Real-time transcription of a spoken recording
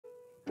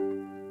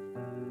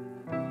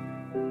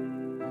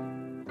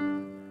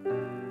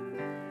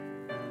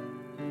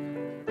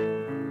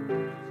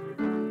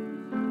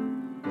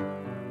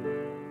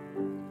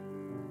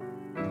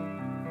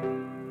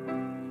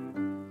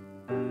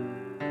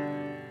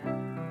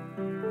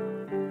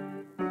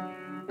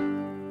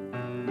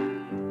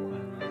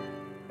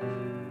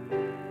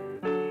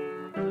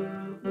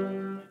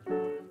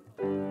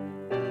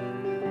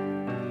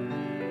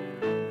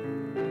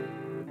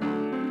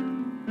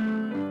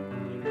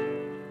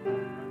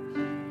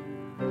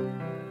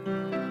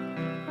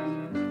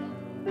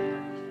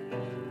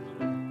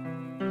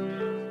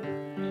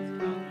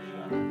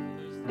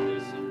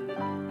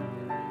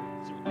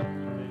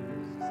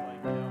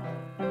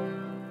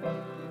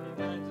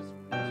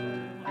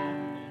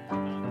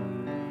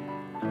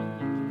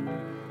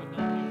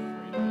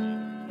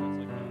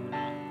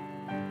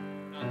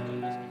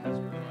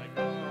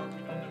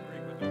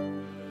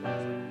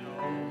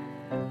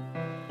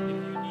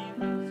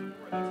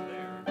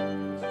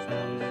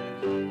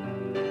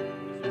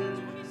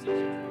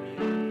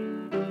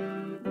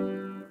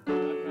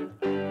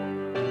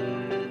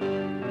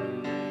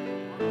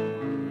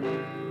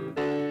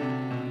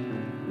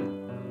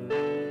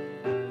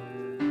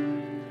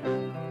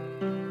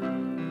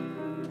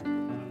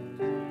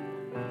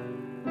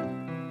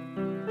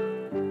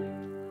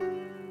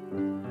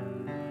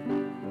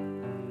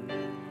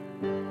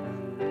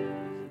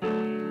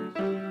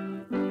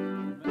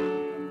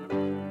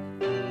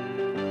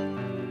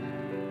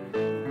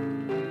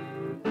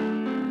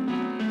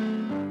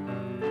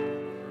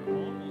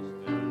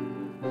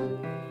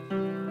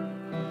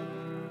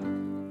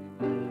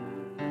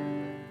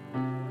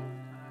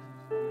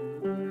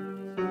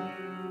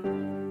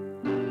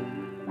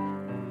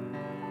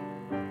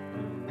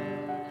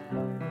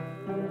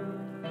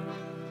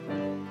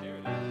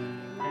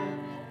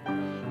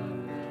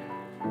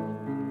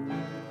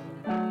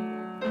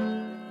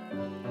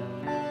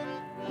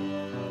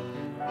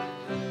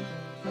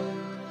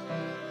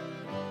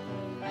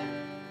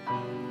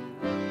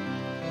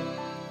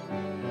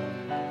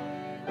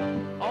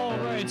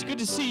right, it's good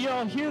to see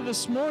y'all here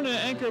this morning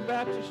at Anchor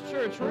Baptist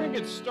Church. We're going to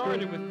get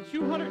started with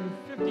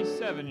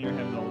 257 in your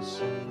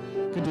hymnals.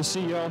 Good to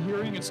see y'all here.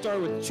 We're going to get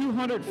started with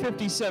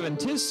 257.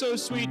 'Tis so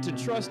sweet to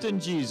trust in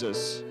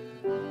Jesus.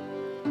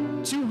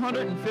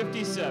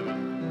 257.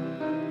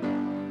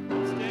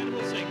 Stand and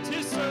we'll sing.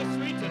 'Tis so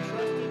sweet to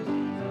trust in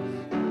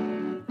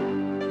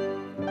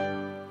Jesus.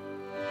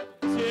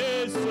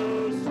 'Tis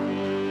so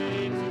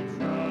sweet to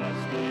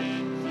trust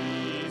in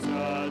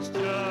Jesus,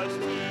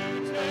 just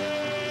to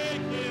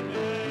take Him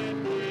at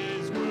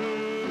His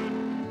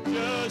word,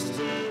 just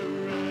to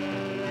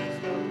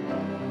rest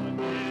upon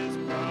His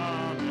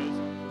promise,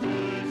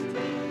 just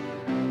to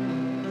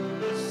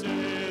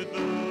saith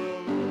the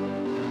Lord.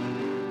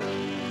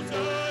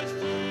 Jesus,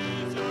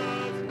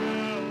 Jesus,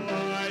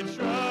 how I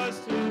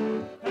trust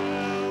Him,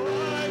 how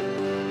I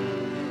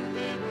prove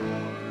Him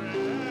more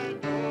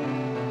and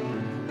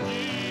more.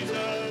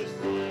 Jesus,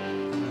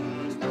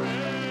 Jesus,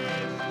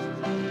 precious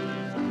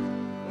Jesus,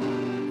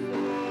 oh,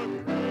 for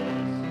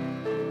grace,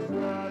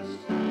 trust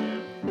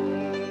Him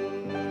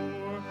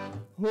more.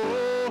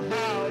 Oh,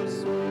 how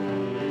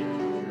sweet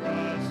to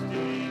trust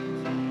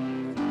in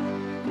Jesus,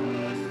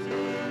 just to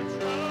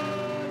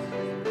trust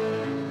Him,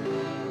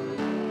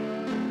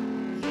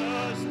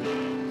 just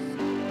in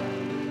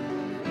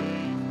saving faith to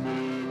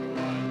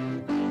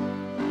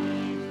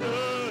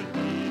life,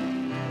 the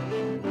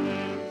healing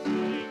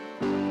cleansing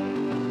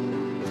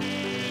flow.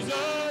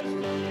 Jesus,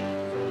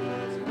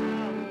 Jesus,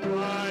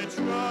 how I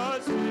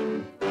trust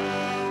Him,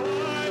 how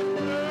I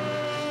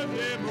love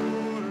Him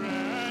more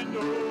and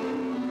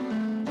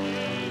more.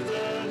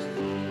 Jesus,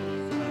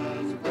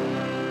 Jesus,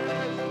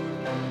 precious oh,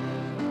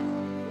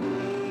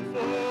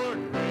 for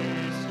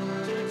grace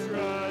to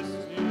trust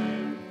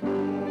Him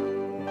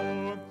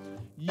more.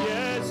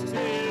 Yes,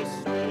 'tis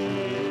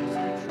sweet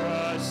to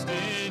trust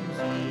in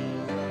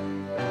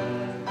Jesus,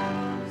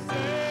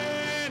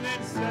 sin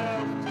and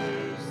self to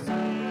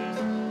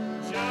cease,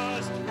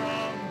 just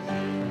from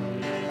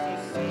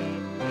Jesus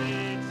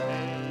simply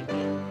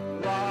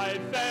taking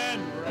life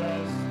and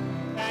rest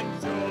and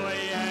joy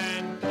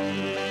and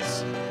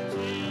peace.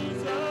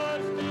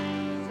 Jesus,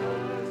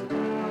 Jesus,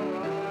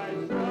 how I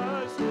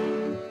trust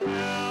Him,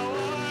 how I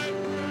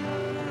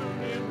prove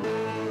Him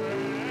more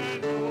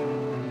and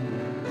more.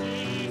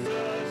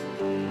 Jesus,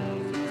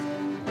 Jesus,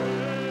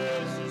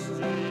 precious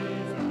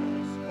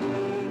Jesus,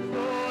 oh,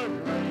 for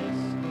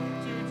grace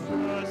to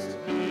trust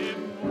Him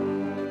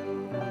more.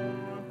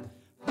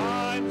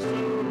 I'm so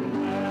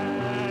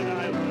glad I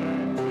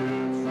learned to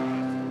trust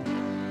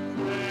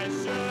Him,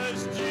 precious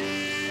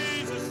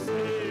Jesus,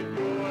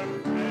 Savior,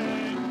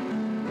 friend,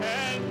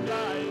 and I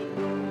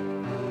know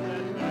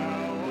that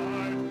Thou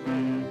art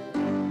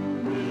faithful,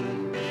 will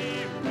be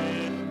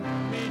with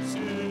me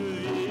to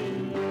the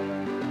end.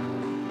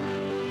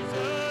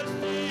 Jesus,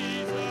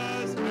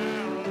 Jesus,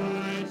 how I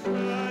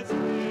trust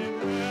Him,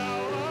 how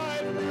I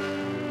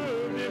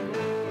prove Him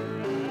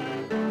more and more.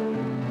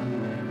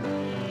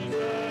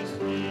 Jesus,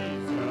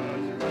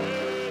 Jesus,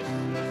 precious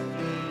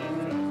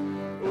Jesus,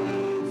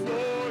 oh,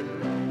 for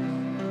grace to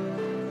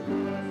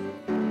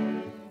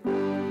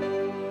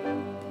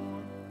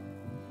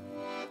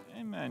trust Him.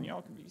 Amen.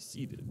 Y'all can be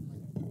seated.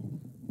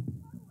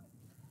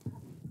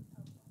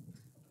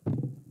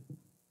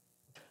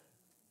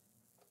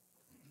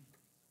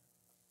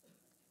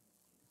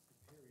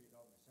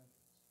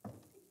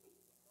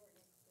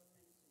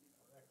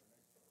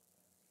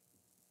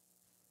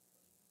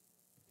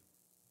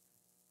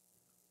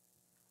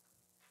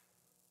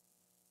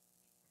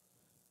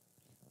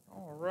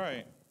 All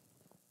right.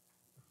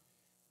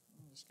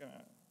 I'm just going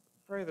to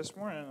pray this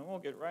morning, and we'll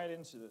get right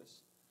into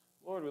this.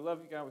 Lord, we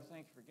love you, God. We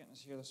thank you for getting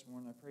us here this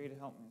morning. I pray you to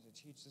help me as I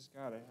teach this,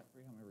 God. I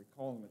pray you help me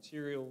recall the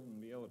material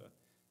and be able to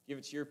give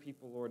it to your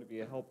people, Lord, to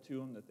be a help to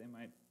them, that they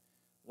might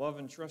love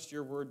and trust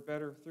your word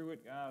better through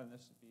it, God, and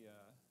this would be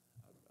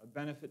a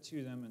benefit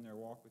to them in their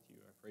walk with you.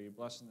 I pray you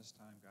bless in this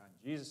time, God.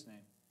 In Jesus'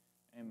 name,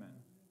 amen.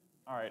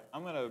 All right,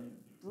 I'm going to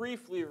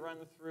briefly run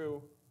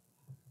through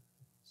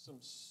some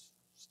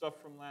stuff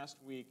from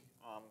last week.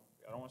 I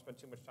don't want to spend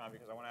too much time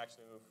because I want to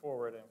actually move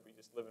forward, and if we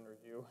just live in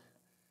review,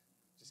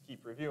 just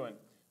keep reviewing.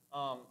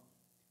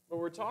 But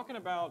we're talking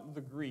about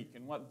the Greek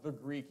and what the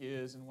Greek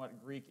is and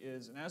what Greek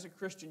is. And as a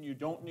Christian, you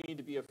don't need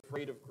to be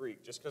afraid of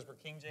Greek. Just because we're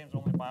King James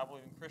only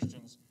Bible-believing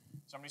Christians,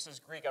 somebody says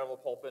Greek out of a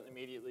pulpit, and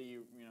immediately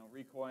you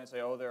recoil and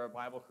say, oh, they're a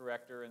Bible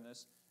corrector and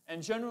this.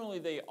 And generally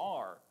they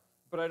are.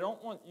 But I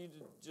don't want you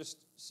to just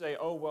say,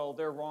 oh, well,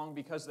 they're wrong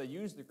because they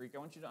use the Greek. I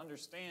want you to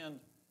understand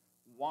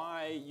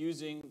why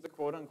using the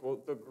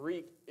quote-unquote the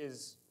Greek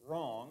is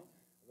wrong,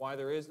 why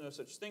there is no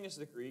such thing as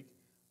the Greek,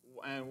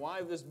 and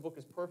why this book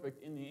is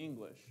perfect in the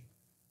English.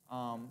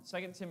 2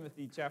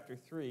 Timothy chapter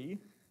 3.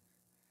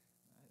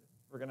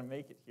 We're going to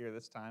make it here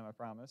this time, I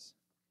promise.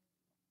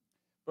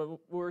 But we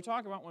were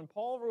talking about when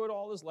Paul wrote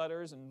all his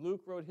letters, and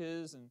Luke wrote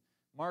his, and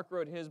Mark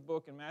wrote his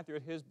book, and Matthew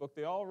wrote his book.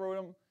 They all wrote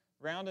them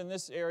around in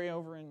this area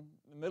over in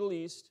the Middle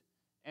East.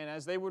 And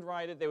as they would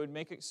write it, they would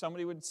make it,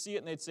 somebody would see it,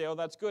 and they'd say, oh,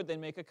 that's good. They'd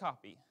make a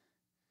copy.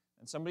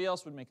 And somebody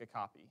else would make a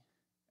copy.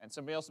 and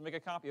somebody else would make a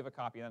copy of a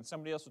copy, and then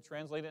somebody else would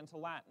translate it into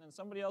Latin, and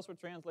somebody else would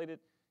translate it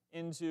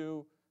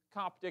into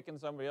Coptic, and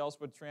somebody else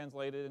would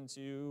translate it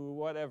into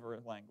whatever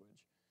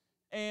language.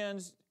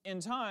 And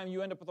in time,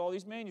 you end up with all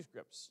these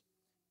manuscripts.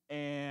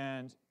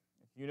 And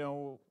if you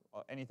know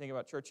anything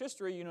about church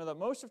history, you know that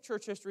most of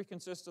church history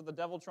consists of the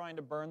devil trying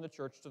to burn the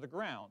church to the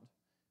ground,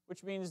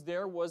 which means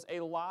there was a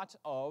lot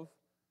of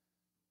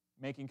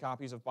making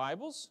copies of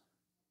Bibles,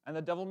 and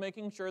the devil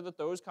making sure that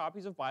those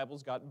copies of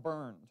Bibles got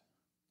burned.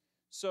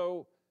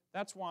 So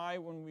that's why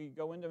when we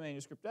go into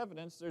manuscript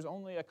evidence, there's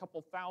only a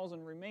couple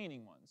thousand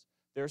remaining ones.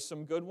 There's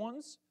some good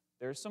ones,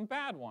 there's some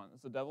bad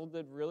ones. The devil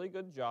did a really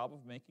good job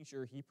of making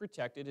sure he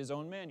protected his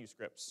own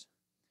manuscripts.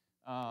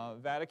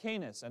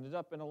 Vaticanus ended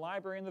up in a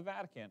library in the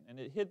Vatican, and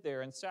it hid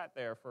there and sat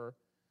there for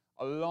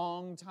a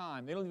long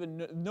time. They don't even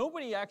know,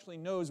 nobody actually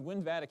knows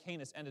when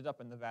Vaticanus ended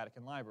up in the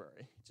Vatican library.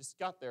 It just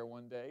got there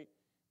one day,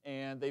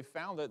 and they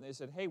found it, and they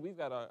said, hey, we've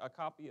got a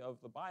copy of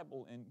the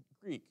Bible in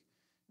Greek.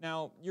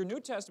 Now, your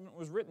New Testament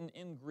was written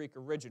in Greek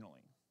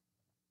originally.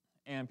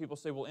 And people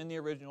say, well, in the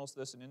original's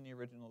this and in the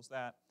original's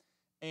that.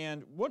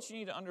 And what you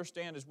need to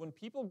understand is when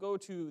people go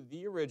to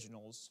the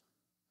originals,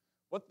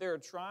 what they're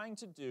trying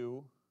to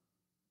do,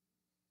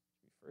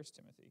 1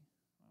 Timothy,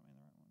 am I in the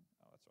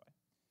right one?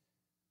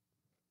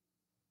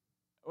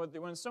 Oh, that's why.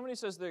 When somebody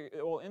says,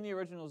 well, in the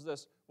original is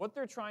this, what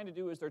they're trying to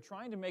do is they're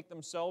trying to make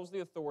themselves the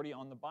authority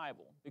on the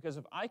Bible. Because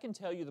if I can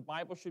tell you the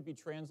Bible should be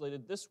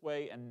translated this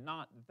way and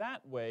not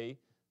that way,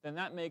 then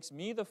that makes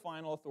me the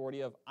final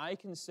authority of I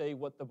can say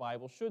what the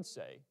Bible should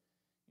say.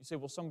 You say,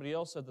 well, somebody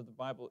else said that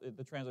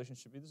the translation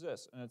should be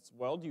this. And it's,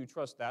 well, do you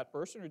trust that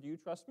person or do you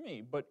trust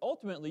me? But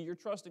ultimately, you're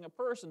trusting a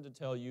person to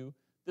tell you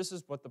this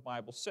is what the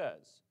Bible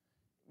says.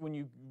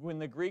 When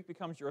the Greek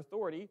becomes your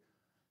authority,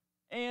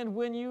 and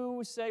when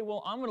you say,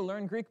 well, I'm going to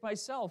learn Greek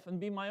myself and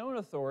be my own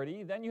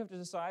authority, then you have to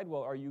decide,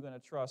 well, are you going to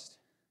trust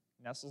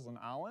Nessels and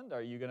Alland?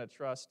 Are you going to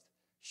trust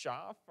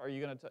Schaff? Are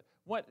you going to,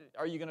 what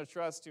are you going to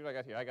trust? Who do I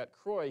got here? I got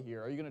Croy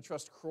here. Are you going to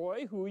trust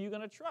Croy? Who are you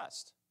going to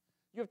trust?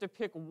 You have to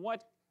pick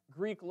what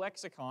Greek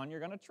lexicon you're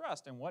going to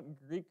trust and what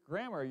Greek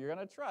grammar you're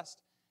going to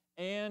trust.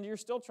 And you're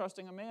still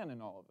trusting a man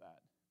in all of that.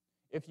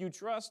 If you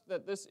trust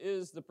that this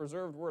is the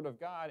preserved Word of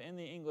God in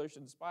the English,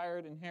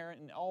 inspired,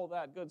 inherent, and all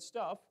that good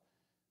stuff,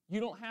 you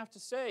don't have to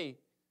say,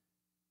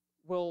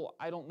 well,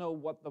 I don't know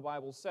what the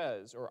Bible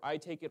says, or I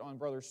take it on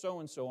brother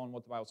so-and-so on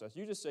what the Bible says.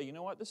 You just say, you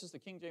know what, this is the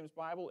King James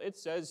Bible. It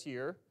says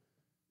here,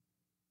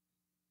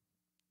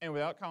 and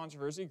without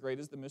controversy, great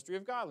is the mystery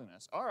of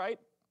godliness. All right,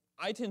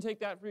 I can take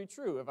that to be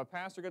true. If a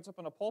pastor gets up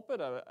in a pulpit,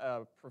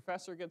 a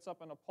professor gets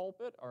up in a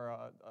pulpit, or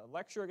a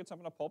lecturer gets up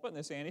in a pulpit, and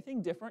they say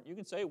anything different, you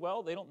can say,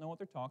 well, they don't know what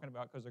they're talking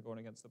about because they're going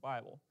against the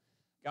Bible.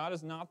 God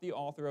is not the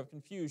author of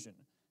confusion.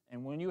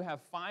 And when you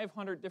have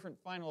 500 different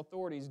final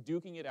authorities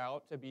duking it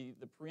out to be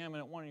the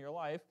preeminent one in your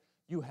life,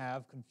 you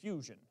have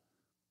confusion.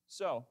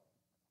 So,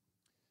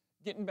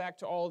 getting back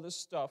to all of this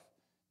stuff,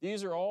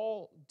 these are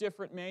all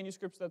different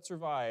manuscripts that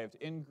survived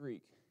in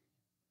Greek.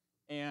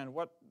 And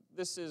what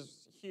this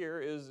is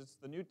here is it's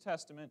the New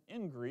Testament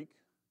in Greek,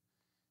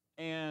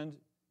 and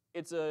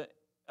it's an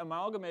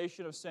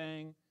amalgamation of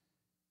saying,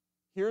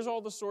 here's all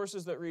the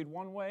sources that read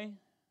one way,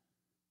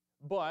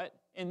 but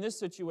in this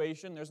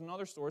situation, there's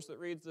another source that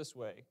reads this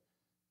way.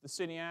 The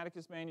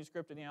Sinaiticus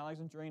manuscript and the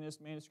Alexandrinus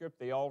manuscript,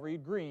 they all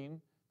read green,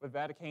 but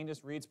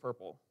Vaticanus reads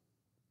purple,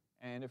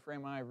 and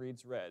Ephraimi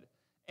reads red.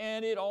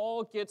 And it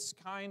all gets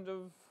kind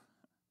of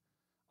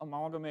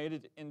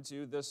amalgamated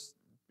into this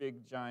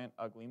big, giant,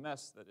 ugly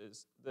mess that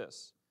is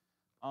this.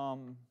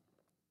 The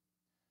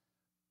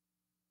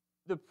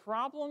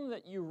problem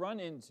that you run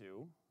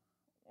into,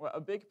 well, a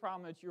big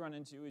problem that you run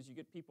into is you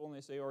get people and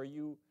they say, are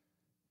you,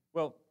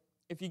 well,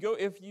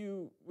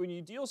 when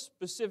you deal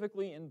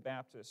specifically in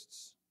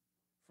Baptists,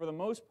 for the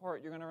most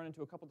part, you're going to run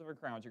into a couple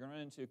different crowds. You're going to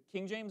run into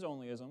King James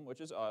onlyism,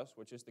 which is us,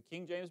 which is the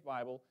King James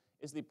Bible,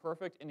 is the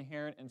perfect,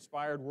 inherent,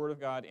 inspired Word of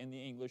God in the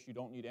English. You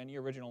don't need any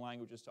original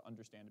languages to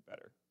understand it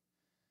better.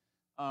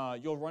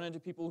 You'll run into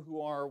people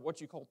who are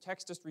what you call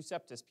Textus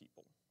Receptus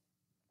people.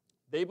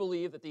 They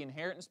believe that the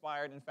inherent,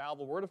 inspired,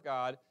 infallible Word of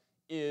God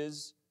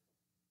is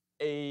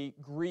a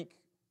Greek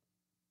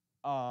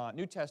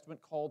New Testament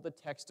called the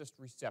Textus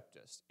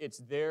Receptus. It's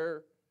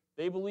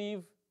they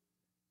believe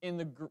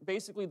in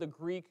basically the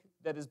Greek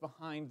that is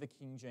behind the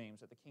King James,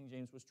 that the King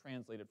James was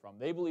translated from.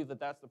 They believe that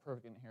that's the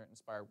perfect, inherent,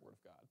 inspired Word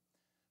of God.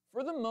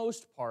 For the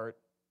most part,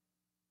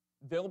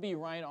 they'll be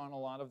right on a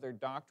lot of their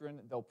doctrine.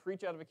 They'll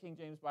preach out of a King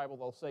James Bible.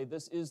 They'll say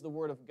this is the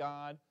Word of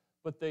God,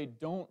 but they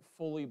don't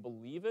fully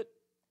believe it.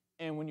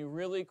 And when you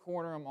really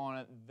corner them on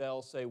it,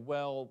 they'll say,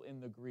 well,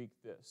 in the Greek,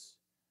 this.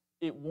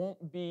 It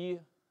won't be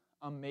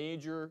a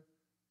major,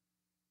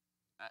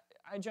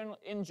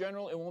 in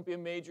general, it won't be a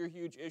major,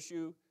 huge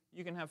issue.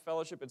 You can have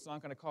fellowship. It's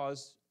not going to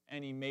cause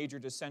any major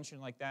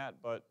dissension like that,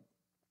 but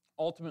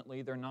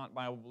ultimately, they're not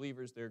Bible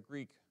believers. They're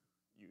Greek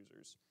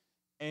users.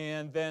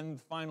 And then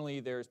finally,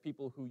 there's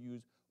people who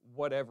use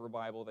whatever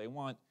Bible they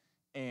want.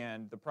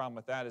 And the problem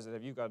with that is that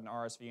if you've got an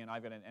RSV and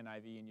I've got an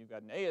NIV and you've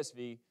got an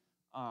ASV,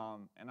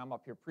 and I'm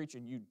up here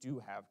preaching, you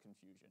do have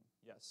confusion.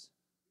 Yes?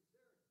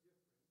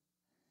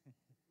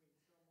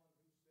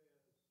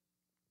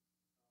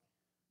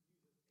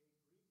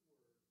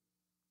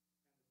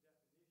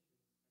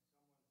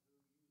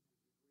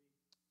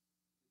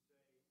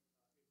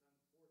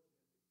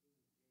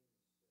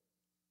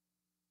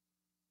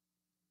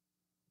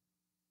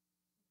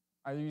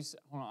 Are you,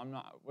 hold on, I'm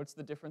not, what's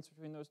the difference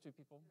between those two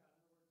people?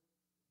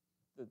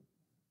 The,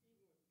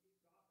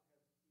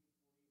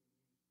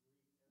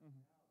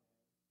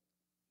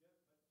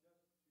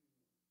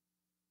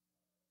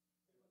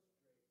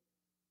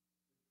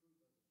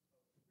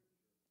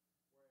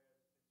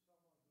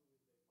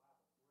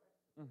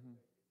 mhm.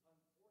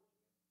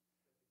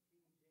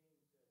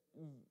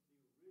 Mhm.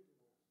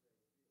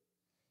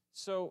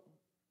 So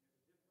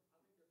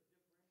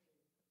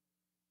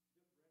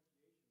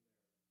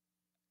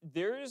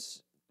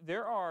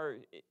there are,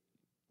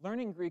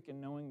 learning Greek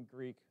and knowing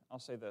Greek, I'll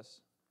say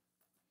this.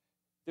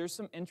 There's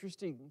some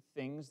interesting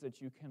things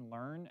that you can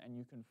learn and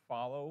you can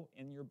follow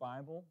in your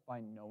Bible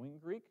by knowing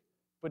Greek,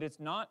 but it's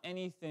not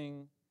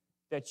anything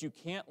that you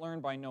can't learn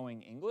by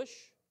knowing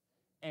English,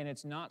 and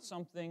it's not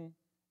something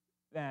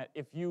that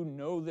if you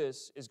know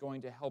this is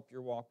going to help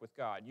your walk with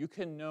God. You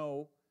can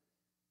know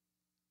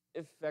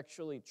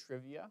effectually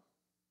trivia.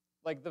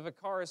 Like the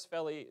Vicaris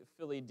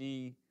Filii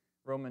Dei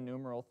Roman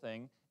numeral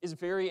thing is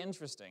very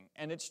interesting,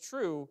 and it's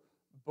true,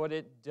 but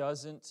it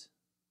doesn't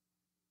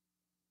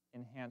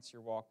enhance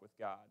your walk with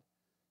God.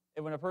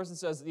 And when a person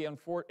says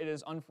it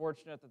is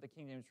unfortunate that the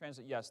King James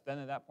translate, yes, then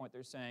at that point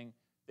they're saying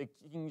the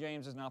King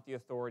James is not the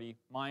authority.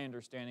 My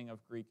understanding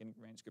of Greek and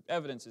manuscript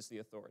evidence is the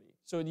authority.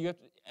 So you have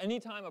to,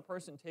 anytime a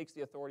person takes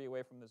the authority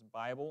away from this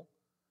Bible,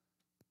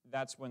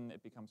 that's when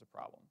it becomes a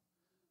problem.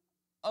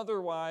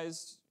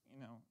 Otherwise,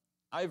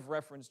 I've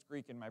referenced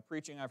Greek in my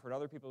preaching. I've heard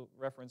other people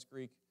reference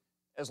Greek.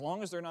 As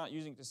long as they're not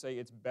using it to say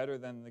it's better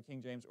than the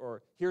King James,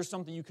 or here's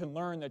something you can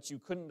learn that you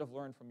couldn't have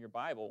learned from your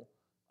Bible,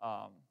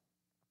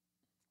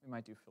 we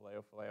might do phileo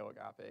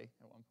agape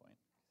at one point,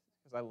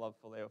 because I love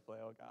phileo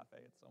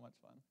agape. It's so much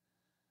fun.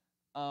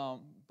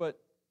 But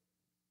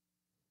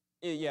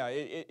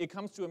it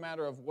comes to a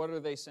matter of what are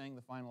they saying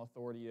the final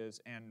authority is,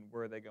 and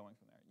where are they going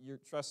from there.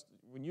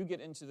 When you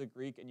get into the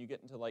Greek and you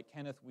get into like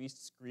Kenneth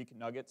Wuest's Greek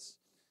nuggets,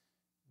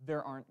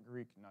 there aren't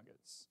Greek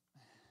nuggets.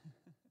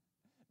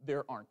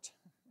 There aren't.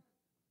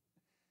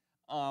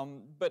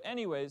 But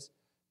anyways,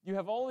 you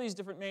have all these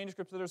different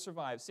manuscripts that have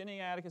survived.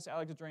 Sinaiticus,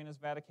 Alexandrinus,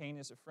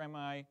 Vaticanus,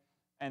 Ephraemi,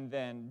 and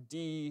then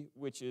D,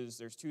 which is,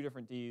 there's two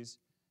different Ds.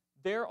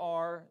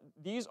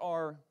 These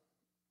are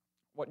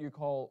what you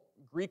call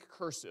Greek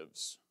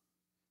cursives.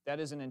 That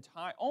is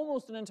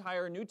almost an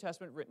entire New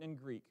Testament written in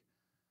Greek.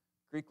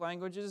 Greek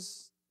language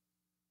is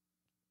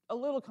a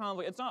little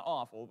complicated. It's not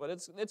awful, but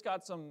it's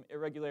got some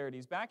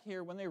irregularities. Back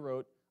here, when they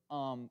wrote,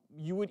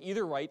 you would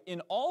either write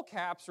in all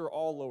caps or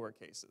all lower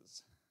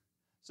cases.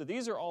 So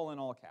these are all in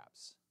all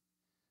caps.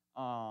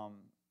 A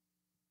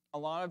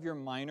lot of your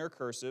minor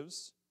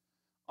cursives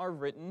are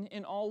written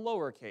in all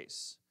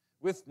lowercase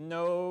with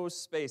no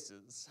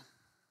spaces,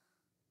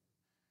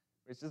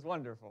 which is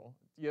wonderful.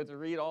 You have to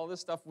read all this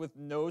stuff with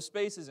no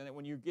spaces in it.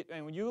 When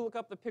you look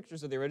up the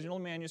pictures of the original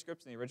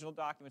manuscripts and the original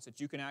documents that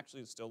you can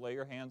actually still lay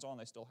your hands on,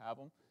 they still have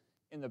them.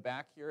 In the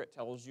back here, it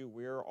tells you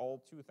where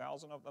all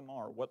 2,000 of them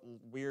are, what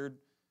weird,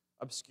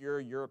 obscure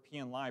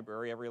European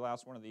library every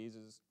last one of these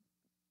is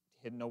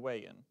hidden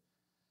away in.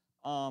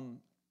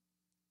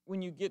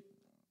 When you get,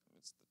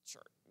 it's the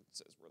chart, it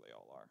says where they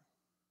all are.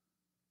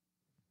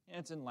 And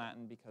it's in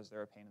Latin because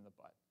they're a pain in the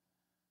butt.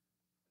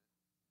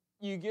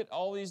 You get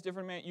all these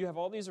different, you have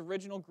all these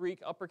original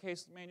Greek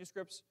uppercase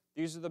manuscripts.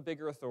 These are the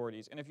bigger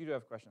authorities. And if you do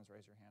have questions,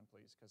 raise your hand,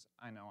 please, because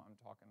I know I'm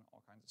talking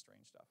all kinds of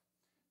strange stuff.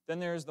 Then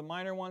there's the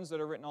minor ones that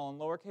are written all in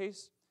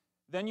lowercase.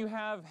 Then you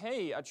have,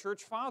 hey, a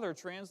church father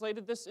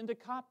translated this into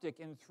Coptic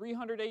in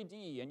 300 AD,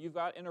 and you've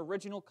got an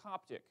original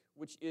Coptic,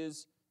 which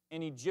is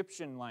an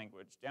Egyptian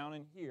language down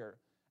in here.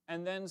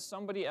 And then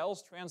somebody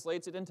else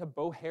translates it into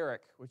Bohairic,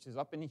 which is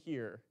up in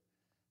here.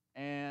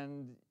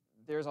 And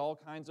there's all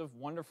kinds of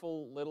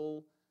wonderful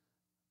little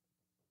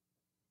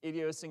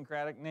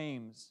idiosyncratic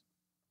names.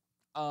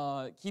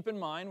 Keep in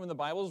mind, when the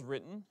Bible is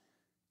written,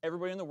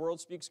 everybody in the world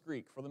speaks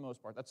Greek for the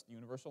most part. That's the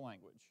universal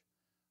language.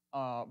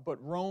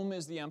 But Rome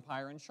is the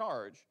empire in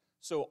charge.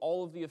 So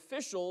all of the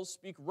officials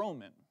speak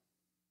Latin.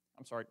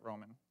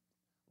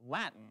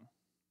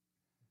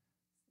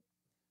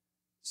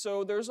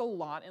 So there's a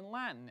lot in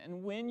Latin.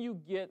 And when you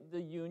get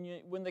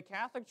when the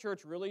Catholic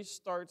Church really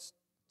starts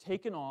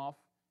taking off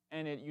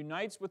and it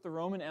unites with the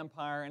Roman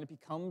Empire and it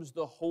becomes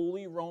the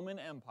Holy Roman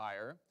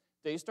Empire,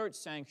 they start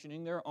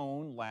sanctioning their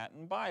own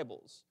Latin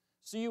Bibles.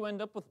 So you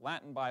end up with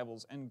Latin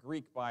Bibles and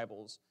Greek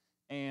Bibles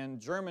and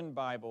German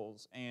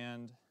Bibles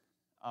and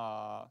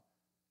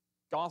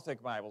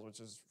Gothic Bibles, which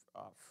is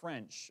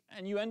French.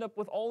 And you end up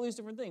with all these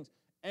different things.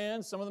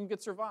 And some of them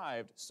get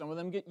survived. Some of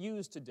them get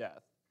used to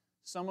death.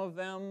 Some of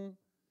them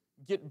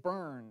get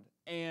burned.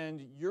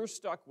 And you're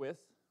stuck with,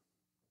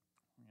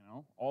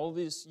 all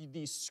these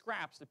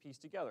scraps to piece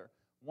together.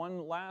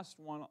 One last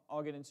one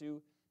I'll get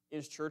into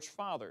is church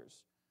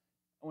fathers.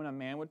 When a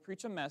man would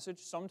preach a message,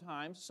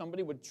 sometimes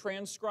somebody would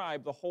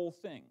transcribe the whole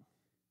thing.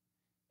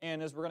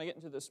 And as we're going to get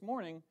into this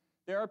morning,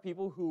 there are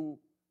people who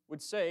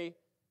would say,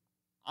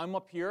 I'm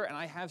up here and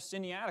I have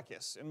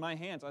Sinaiticus in my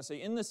hands. I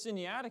say, in the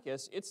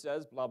Sinaiticus, it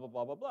says blah, blah,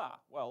 blah, blah, blah.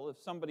 Well, if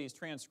somebody's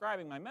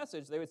transcribing my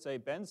message, they would say,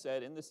 Ben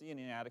said in the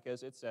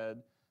Sinaiticus, it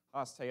said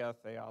Hasteia,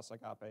 theos,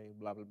 agape,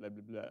 blah, blah, blah,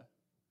 blah, blah.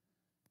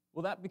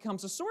 Well, that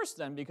becomes a source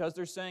then, because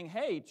they're saying,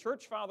 hey,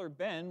 Church Father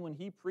Ben, when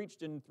he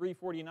preached in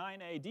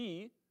 349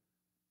 AD,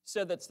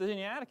 said that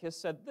Sinaiticus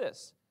said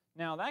this.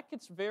 Now, that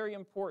gets very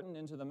important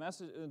into the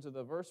message, into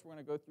the verse we're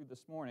going to go through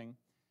this morning,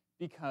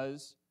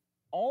 because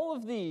all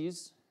of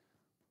these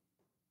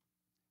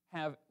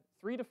have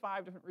 3 to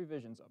 5 different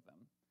revisions of them,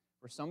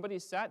 where somebody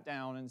sat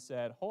down and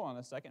said, hold on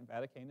a second,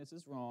 Vaticanus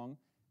is wrong.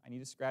 I need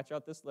to scratch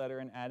out this letter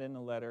and add in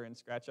the letter and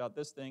scratch out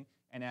this thing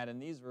and add in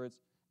these words.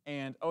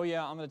 And, oh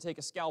yeah, I'm going to take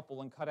a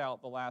scalpel and cut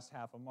out the last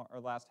half of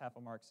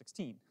Mark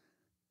 16.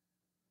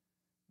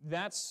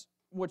 That's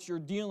what you're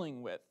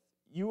dealing with.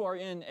 You are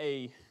in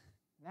a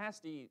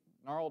nasty,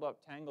 gnarled up,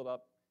 tangled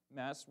up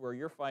mess where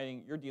you're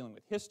dealing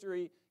with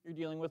history, you're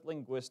dealing with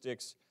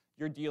linguistics,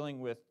 you're dealing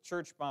with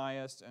church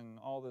bias and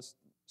all this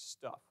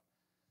stuff.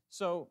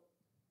 So,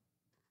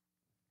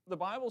 the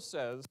Bible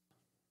says,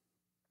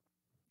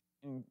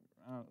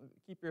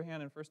 keep your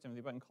hand in 1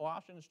 Timothy, but in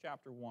Colossians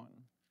chapter 1,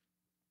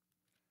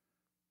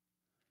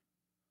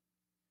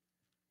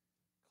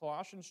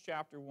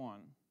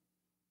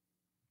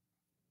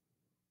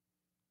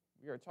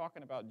 we are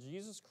talking about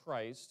Jesus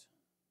Christ,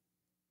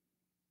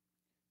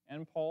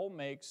 and Paul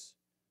makes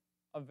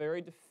a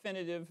very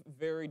definitive,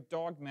 very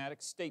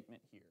dogmatic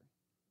statement here.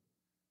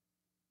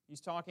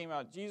 He's talking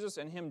about Jesus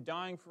and him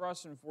dying for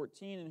us in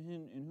 14,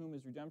 and in whom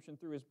is redemption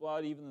through his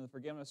blood, even the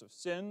forgiveness of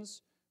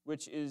sins,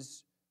 which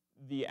is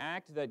the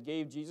act that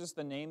gave Jesus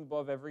the name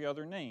above every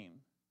other name.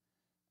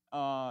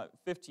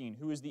 15,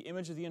 who is the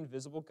image of the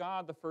invisible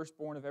God, the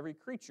firstborn of every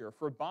creature.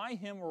 For by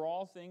him were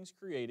all things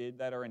created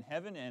that are in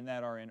heaven and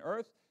that are in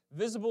earth,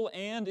 visible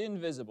and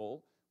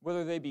invisible,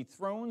 whether they be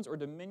thrones or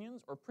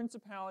dominions or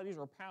principalities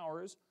or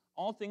powers.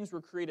 All things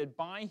were created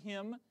by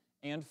him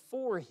and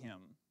for him.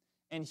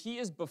 And he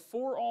is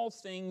before all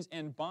things,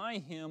 and by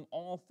him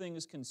all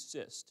things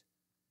consist.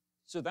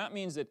 So that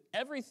means that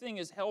everything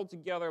is held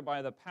together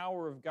by the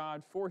power of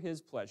God for his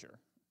pleasure.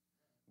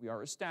 We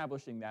are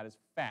establishing that as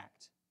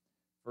fact.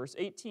 Verse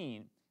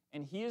 18,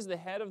 and he is the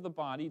head of the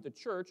body, the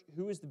church,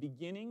 who is the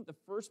beginning, the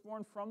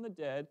firstborn from the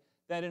dead,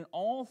 that in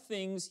all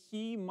things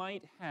he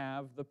might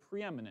have the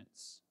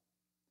preeminence.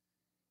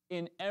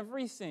 In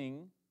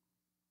everything,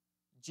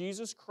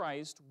 Jesus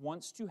Christ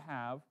wants to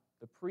have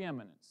the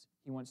preeminence.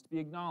 He wants to be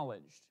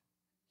acknowledged.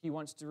 He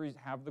wants to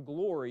have the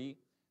glory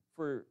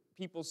for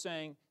people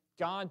saying,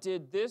 God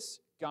did this,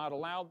 God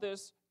allowed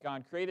this,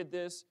 God created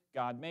this,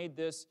 God made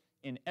this.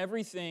 In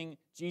everything,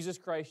 Jesus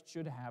Christ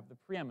should have the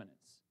preeminence.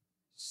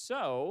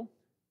 So,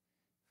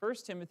 1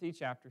 Timothy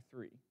chapter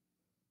 3.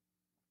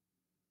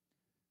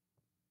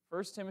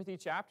 1 Timothy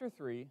chapter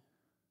 3.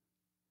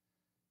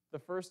 The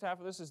first half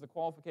of this is the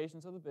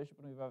qualifications of the bishop,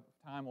 and if we have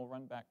time, we'll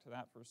run back to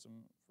that for some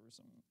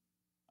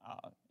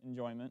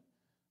enjoyment.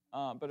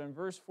 But in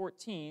verse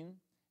 14,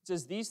 it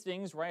says, these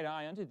things write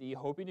I unto thee,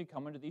 hoping to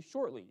come unto thee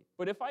shortly.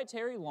 But if I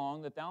tarry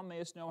long, that thou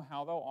mayest know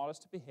how thou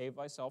oughtest to behave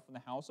thyself in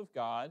the house of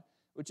God,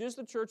 which is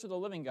the church of the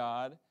living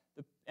God,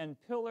 and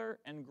pillar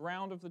and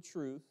ground of the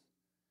truth,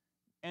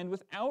 and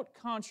without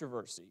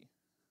controversy.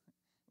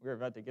 We're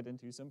about to get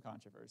into some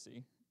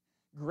controversy.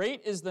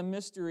 Great is the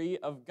mystery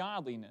of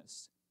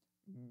godliness.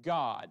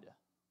 God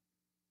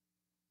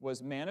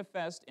was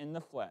manifest in the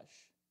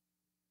flesh,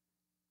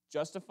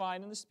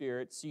 justified in the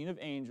Spirit, seen of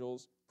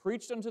angels,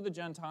 preached unto the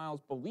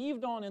Gentiles,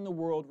 believed on in the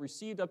world,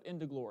 received up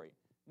into glory.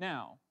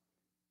 Now,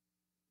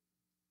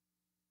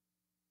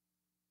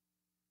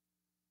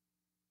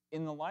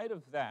 in the light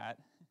of that,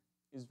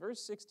 is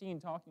verse 16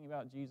 talking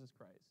about Jesus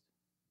Christ?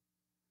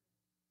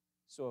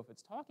 So if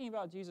it's talking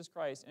about Jesus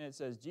Christ, and it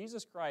says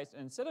Jesus Christ,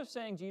 and instead of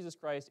saying Jesus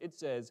Christ, it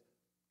says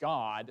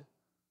God,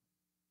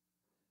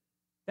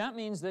 that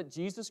means that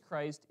Jesus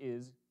Christ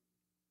is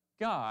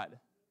God.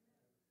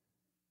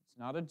 It's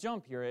not a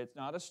jump here. It's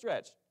not a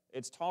stretch.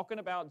 It's talking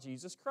about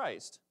Jesus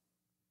Christ.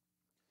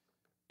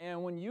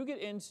 And when you get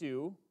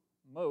into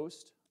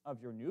most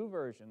of your new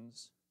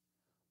versions,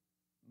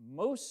 and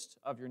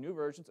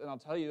I'll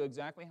tell you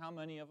exactly how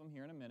many of them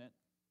here in a minute,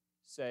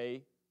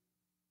 say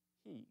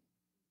he.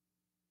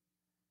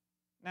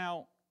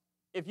 Now,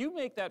 if you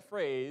make that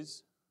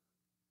phrase,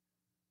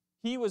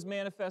 he was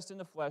manifest in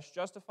the flesh,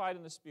 justified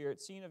in the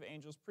Spirit, seen of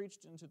angels,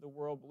 preached into the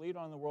world, believed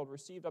on in the world,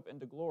 received up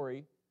into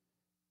glory,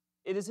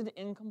 it is an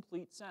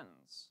incomplete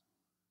sentence.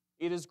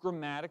 It is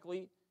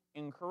grammatically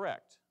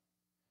incorrect.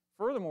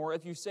 Furthermore,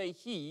 if you say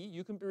he,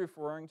 you can be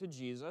referring to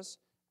Jesus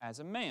as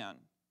a man.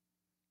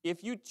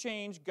 If you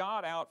change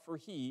God out for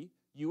he,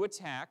 you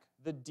attack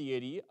the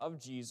deity of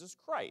Jesus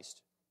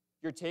Christ.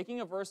 You're taking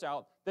a verse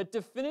out that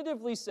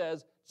definitively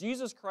says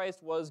Jesus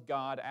Christ was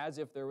God, as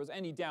if there was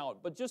any doubt.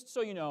 But just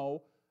so you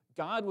know,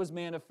 God was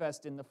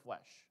manifest in the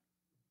flesh.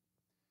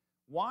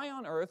 Why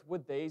on earth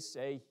would they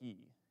say he?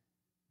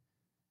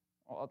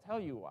 Well, I'll tell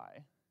you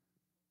why.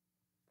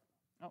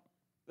 Oh,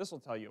 this will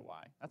tell you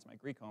why. That's my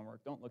Greek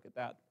homework. Don't look at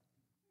that.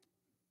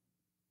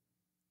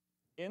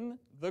 In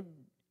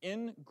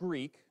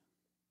Greek,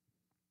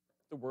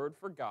 the word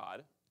for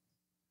God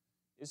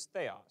is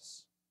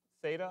theos.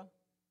 Theta,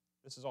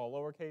 this is all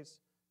lowercase,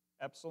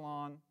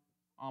 epsilon,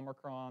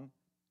 omicron,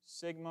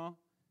 sigma.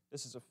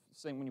 This is a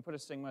sigma. When you put a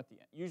sigma at the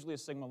end, usually a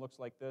sigma looks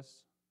like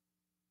this.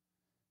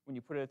 When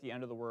you put it at the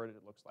end of the word,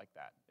 it looks like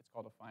that. It's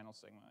called a final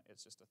sigma.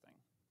 It's just a thing.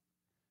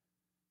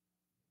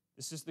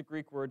 This is the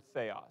Greek word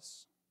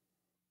theos.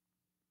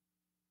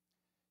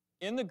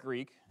 In the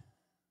Greek,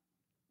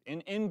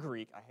 in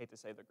Greek, I hate to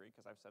say the Greek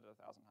because I've said it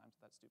 1,000 times,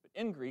 that's stupid.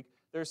 In Greek,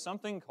 there's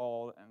something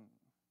called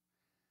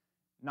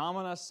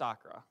nomina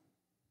sacra.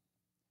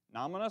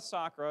 Nomina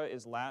sacra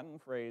is Latin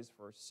phrase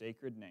for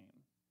sacred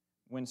name.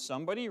 When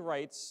somebody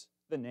writes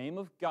the name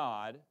of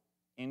God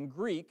in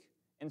Greek,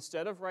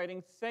 instead of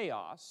writing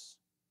theos,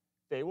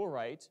 they will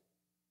write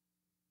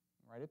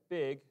it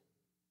big,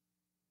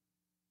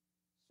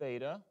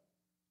 theta,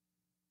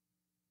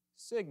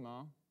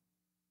 sigma,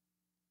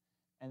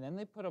 and then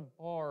they put a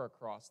bar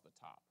across the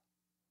top.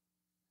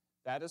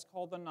 That is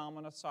called the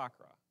nomina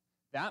sacra.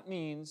 That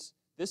means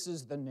this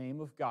is the name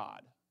of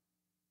God.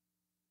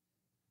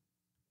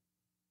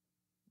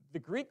 The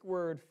Greek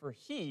word for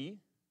he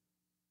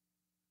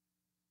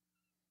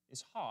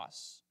is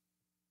hos.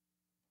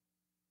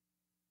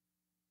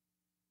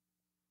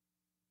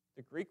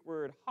 The Greek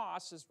word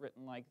hos is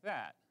written like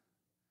that.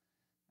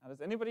 Now,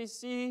 does anybody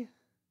see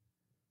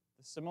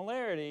the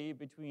similarity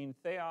between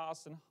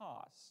theos and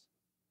hos?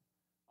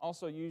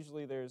 Also,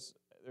 usually there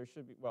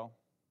should be,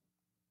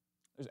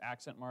 there's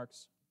accent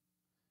marks,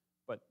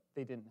 but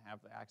they didn't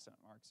have the accent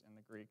marks in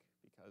the Greek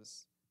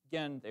because,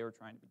 again, they were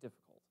trying to be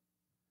difficult.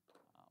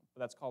 But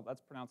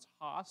that's pronounced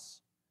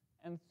hos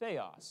and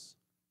theos.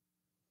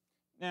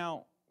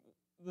 Now,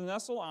 the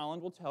Nessel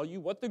Island will tell you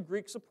what the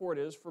Greek support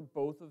is for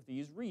both of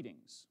these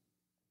readings.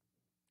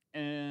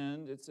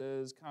 And it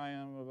says,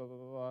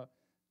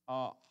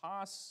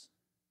 hos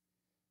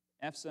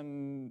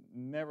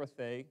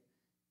ephemerithe,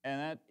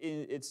 and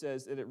it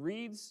says that it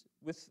reads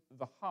with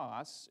the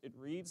hos, it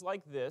reads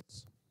like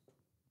this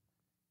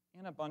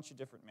in a bunch of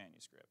different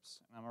manuscripts.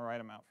 And I'm going to write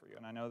them out for you.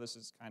 And I know this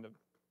is kind of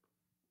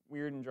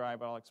weird and dry,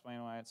 but I'll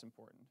explain why it's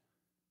important.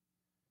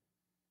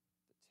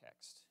 The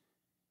text.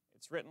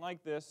 It's written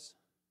like this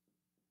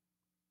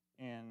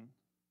in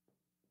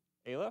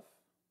Aleph.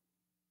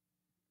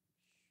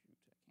 Shoot,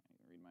 I can't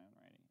even read my own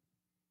writing.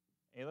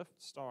 Aleph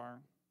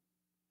star,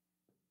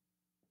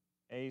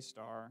 A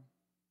star,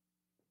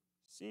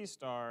 C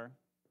star,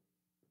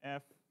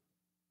 F,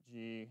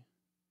 G,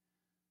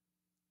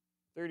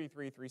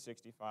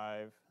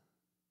 33,365,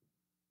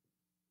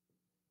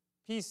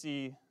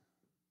 PC.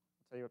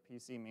 I'll tell you what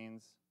PC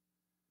means.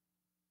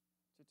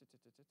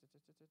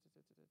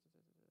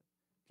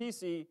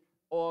 PC,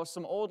 or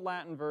some old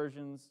Latin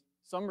versions,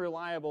 some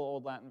reliable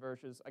old Latin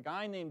versions. A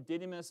guy named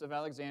Didymus of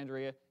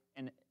Alexandria,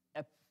 and I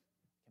can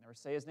never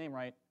say his name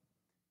right.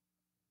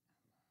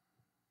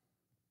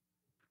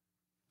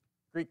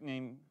 Greek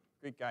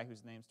guy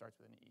whose name starts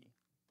with an E.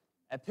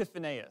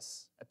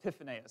 Epiphanius.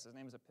 His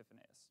name is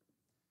Epiphanius.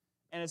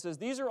 And it says,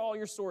 these are all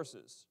your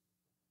sources.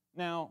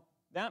 Now,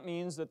 that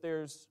means that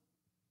there's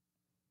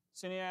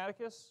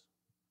Sinaiticus,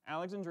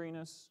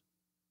 Alexandrinus,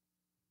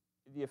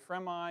 the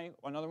Ephraemi,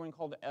 another one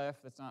called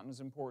F, that's not as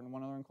important,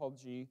 one other one called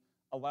G,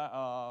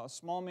 a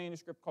small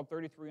manuscript called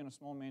 33, and a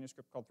small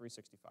manuscript called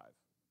 365.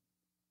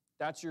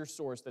 That's your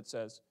source that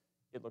says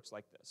it looks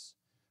like this.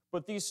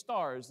 But these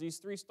stars, these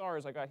three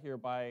stars I got here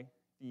by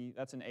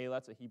that's an Aleph,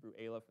 that's a Hebrew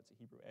Aleph, it's a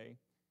Hebrew A.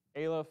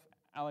 Aleph,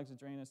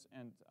 Alexandrinus,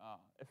 and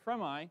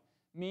Ephraemi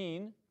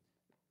mean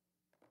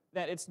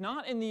that it's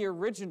not in the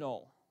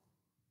original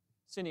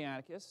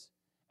Sinaiticus.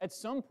 At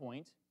some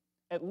point,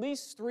 at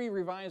least 3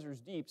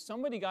 revisers deep,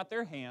 somebody got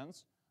their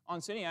hands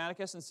on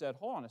Sinaiticus and said,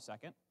 hold on a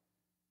second,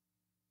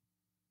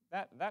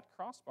 that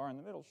crossbar in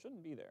the middle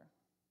shouldn't be there.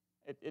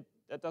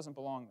 That doesn't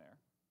belong there.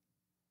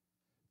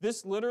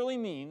 This literally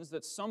means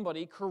that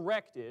somebody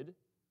corrected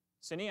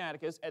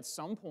Sinaiticus at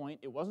some point.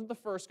 It wasn't the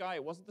first guy,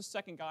 it wasn't the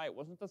second guy, it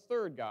wasn't the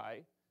third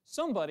guy.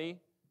 Somebody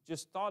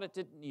just thought it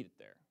didn't need it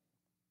there.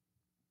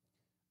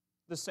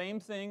 The same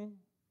thing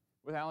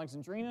with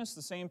Alexandrinus,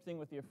 the same thing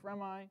with the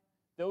Ephraemi.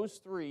 Those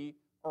 3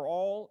 are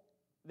all,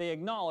 they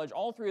acknowledge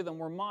all 3 of them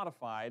were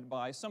modified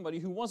by somebody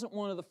who wasn't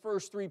one of the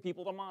first 3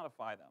 people to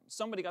modify them.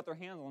 Somebody got their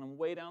hands on them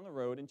way down the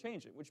road and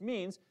changed it, which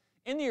means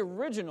in the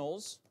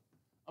originals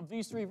of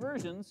these 3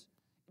 versions,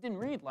 it didn't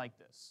read like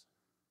this.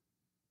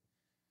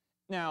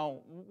 Now,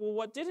 well,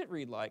 what did it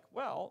read like?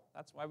 Well,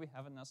 that's why we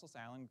have a Nessel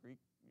Island Greek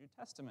New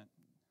Testament.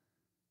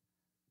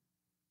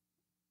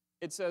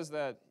 It says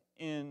that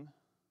in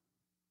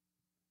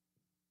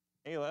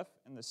Aleph,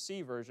 in the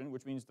C version,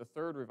 which means the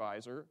third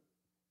reviser,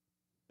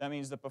 that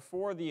means that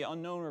before the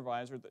unknown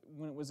reviser,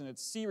 when it was in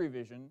its C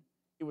revision,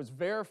 it was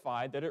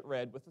verified that it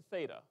read with the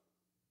theta.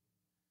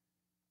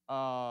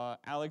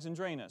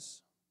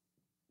 Alexandrinus,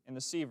 in the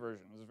C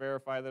version, was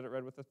verified that it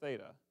read with the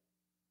theta.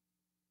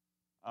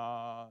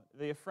 The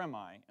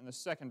Ephraemi, in the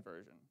second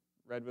version,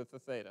 read with the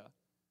theta.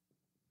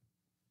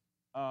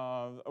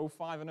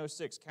 05 and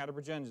 06,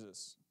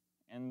 Catabergensis,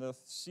 in the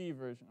C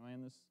version,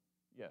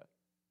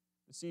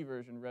 the C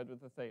version read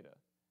with the theta.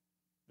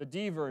 The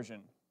D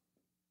version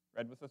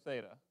read with the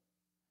theta.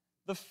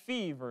 The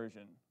Phi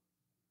version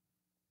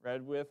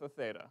read with a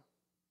theta.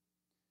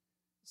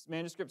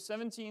 Manuscript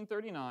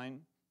 1739,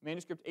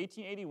 Manuscript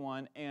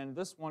 1881, and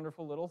this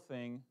wonderful little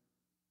thing,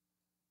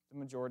 the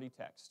majority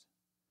text.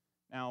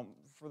 Now,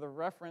 for the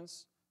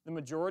reference, the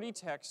majority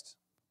text,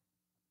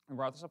 I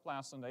brought this up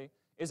last Sunday,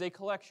 is a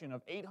collection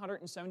of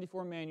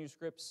 874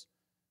 manuscripts,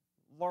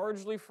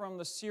 largely from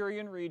the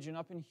Syrian region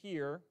up in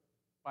here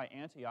by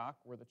Antioch,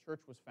 where the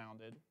church was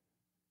founded.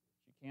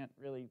 You can't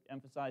really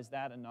emphasize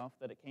that enough,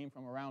 that it came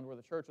from around where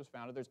the church was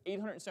founded. There's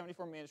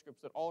 874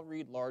 manuscripts that all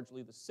read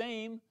largely the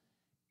same,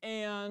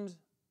 and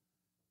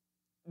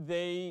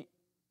they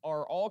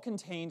are all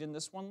contained in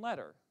this one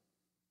letter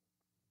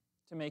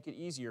to make it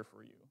easier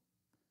for you.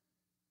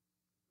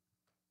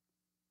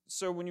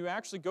 So when you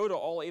actually go to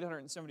all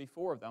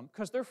 874 of them,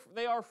 because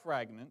they are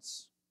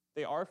fragments,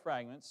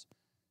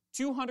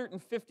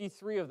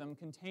 253 of them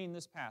contain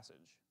this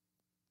passage.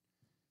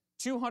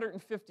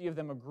 250 of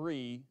them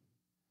agree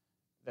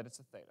that it's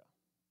a theta.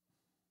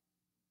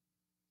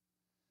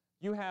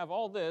 You have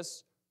all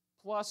this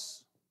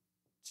plus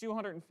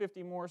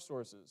 250 more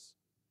sources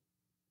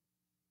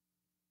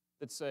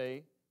that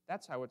say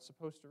that's how it's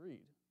supposed to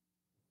read,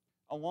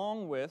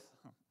 along with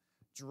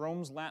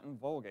Jerome's Latin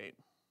Vulgate,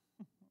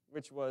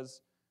 which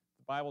was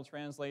the Bible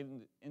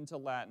translated into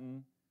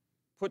Latin,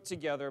 put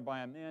together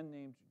by a man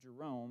named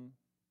Jerome,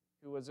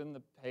 who was in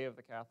the pay of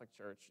the Catholic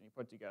Church, and he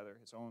put together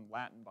his own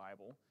Latin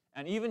Bible.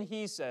 And even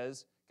he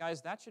says,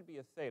 guys, that should be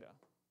a theta.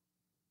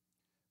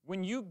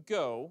 When you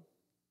go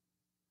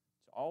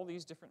to all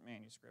these different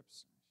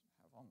manuscripts, I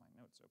should have all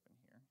my notes open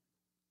here.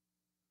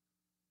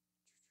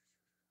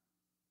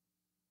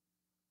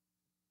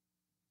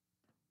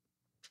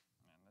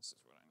 And this is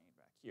what I need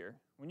back here.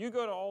 When you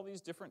go to all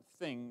these different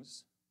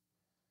things,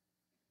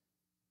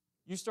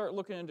 you start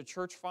looking into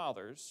church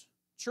fathers.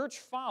 Church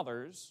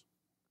fathers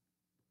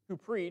who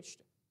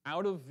preached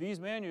out of these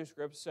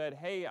manuscripts said,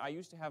 hey, I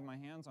used to have my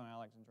hands on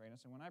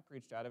Alexandrinus, and when I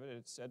preached out of it,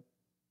 it said,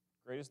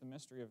 great is the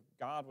mystery of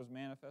God was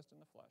manifest in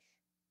the flesh.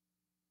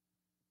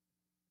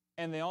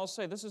 And they all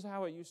say, this is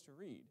how it used to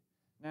read.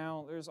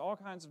 Now, there's all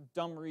kinds of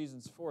dumb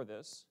reasons for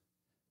this,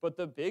 but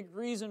the big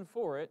reason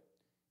for it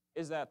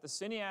is that the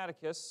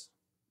Sinaiticus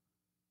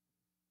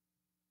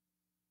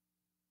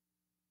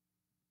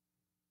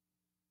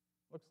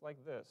looks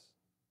like this.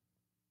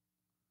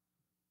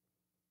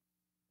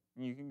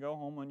 And you can go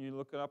home and you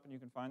look it up and you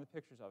can find the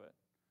pictures of it.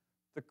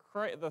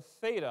 The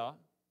theta,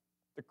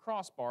 the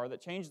crossbar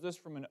that changed this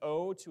from an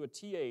O to a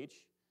TH,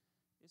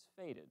 is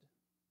faded.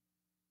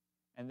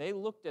 And they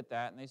looked at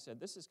that and they said,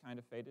 this is kind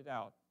of faded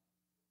out.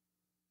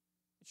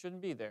 It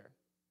shouldn't be there.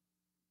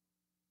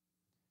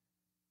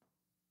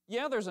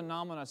 Yeah, there's a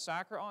nomina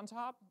sacra on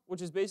top,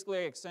 which is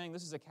basically like saying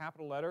this is a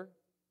capital letter.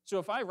 So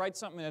if I write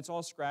something that's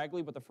all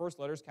scraggly, but the first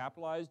letter is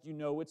capitalized, you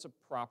know it's a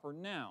proper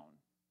noun.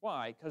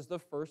 Why? Because the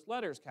first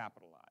letter is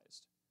capitalized.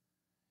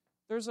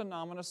 There's a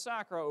nomina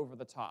sacra over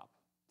the top.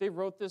 They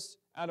wrote this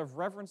out of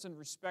reverence and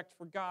respect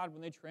for God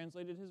when they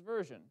translated his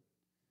version.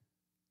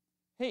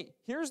 Hey,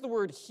 here's the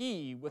word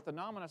he with the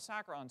nomina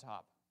sacra on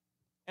top,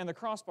 and the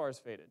crossbar is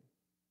faded.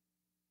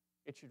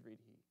 It should read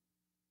he.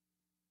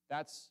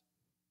 That's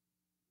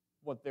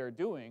what they're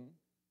doing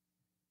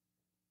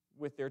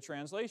with their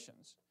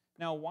translations.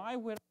 Now, why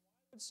would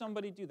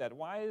somebody do that?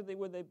 Why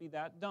would they be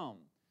that dumb?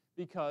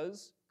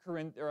 Because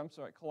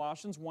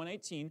Colossians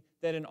 1:18,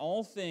 that in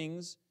all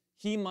things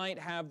he might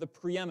have the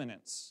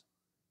preeminence.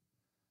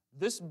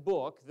 This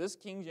book, this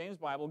King James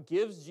Bible,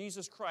 gives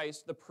Jesus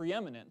Christ the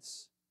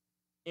preeminence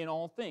in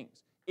all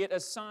things. It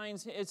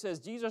says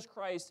Jesus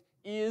Christ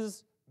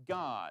is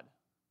God.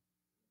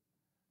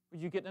 But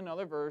you get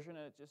another version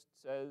and it just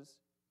says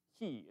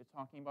he. It's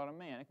talking about a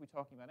man. It could be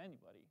talking about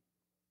anybody.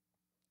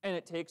 And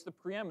it takes the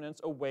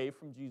preeminence away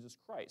from Jesus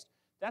Christ.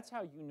 That's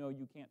how you know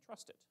you can't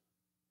trust it.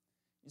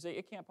 You say,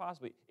 it can't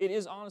possibly. It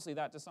is honestly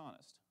that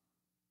dishonest.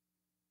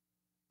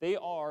 They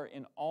are,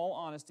 in all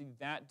honesty,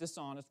 that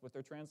dishonest with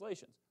their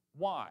translations.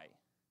 Why?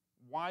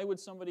 Why would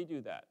somebody do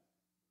that?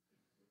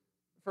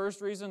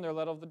 First reason, they're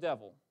led of the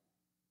devil.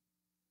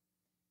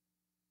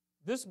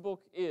 This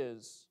book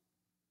is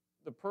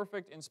the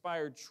perfect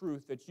inspired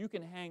truth that you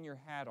can hang your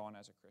hat on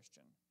as a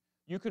Christian.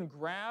 You can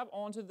grab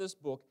onto this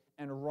book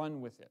and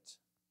run with it.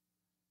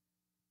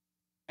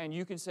 And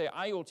you can say,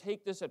 I will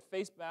take this at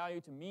face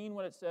value to mean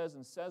what it says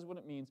and says what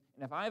it means.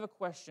 And if I have a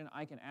question,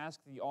 I can ask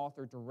the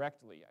author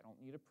directly. I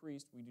don't need a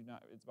priest. We do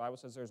not. The Bible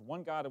says there's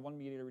one God and one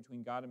mediator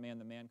between God and man,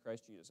 the man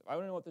Christ Jesus. If I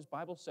want to know what this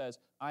Bible says,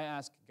 I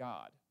ask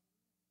God.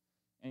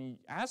 And you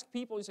ask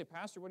people, you say,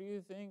 Pastor, what do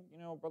you think?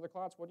 You know, Brother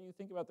Klotz, what do you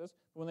think about this?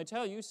 But when they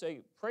tell you, say,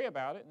 pray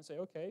about it and say,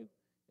 okay,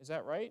 is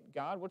that right?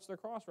 God, what's their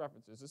cross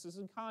references? This is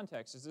in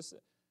context. Is this?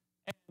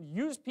 And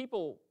use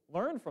people,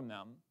 learn from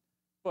them,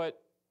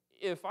 but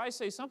if I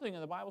say something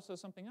and the Bible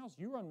says something else,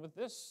 you run with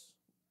this.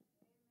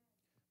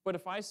 But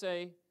if I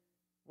say,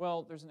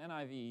 well, there's an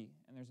NIV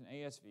and there's an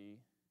ASV,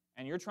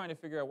 and you're trying to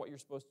figure out what you're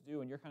supposed to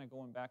do, and you're kind of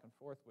going back and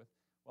forth with,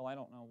 well, I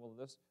don't know, well,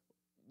 this.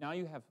 Now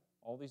you have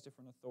all these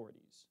different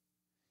authorities.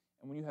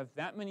 And when you have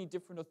that many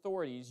different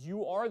authorities,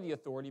 you are the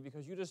authority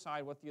because you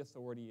decide what the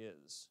authority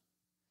is.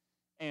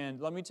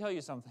 And let me tell you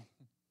something.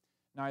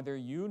 Neither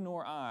you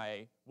nor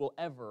I will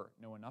ever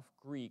know enough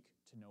Greek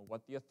to know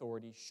what the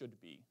authority should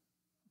be.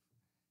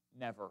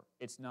 Never.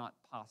 It's not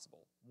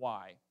possible.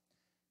 Why?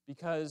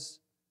 Because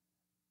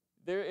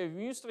if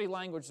you study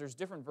language, there's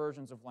different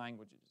versions of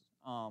languages.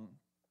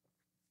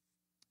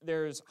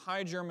 There's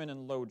High German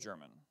and Low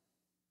German.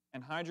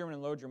 And High German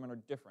and Low German are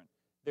different.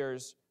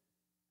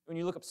 When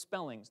you look up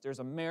spellings, there's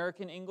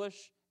American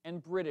English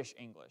and British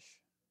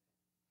English.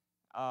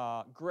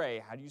 Gray,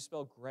 how do you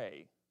spell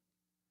gray?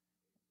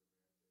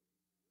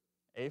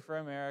 A for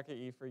America,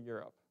 E for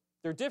Europe.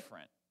 They're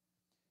different.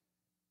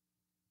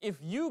 If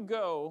you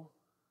go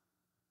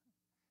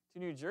to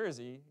New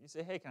Jersey, you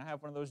say, hey, can I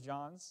have one of those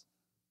Johns?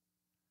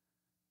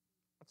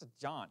 What's a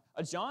John?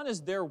 A John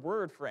is their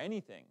word for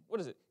anything.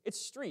 What is it? It's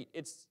street.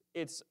 It's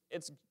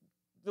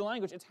the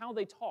language. It's how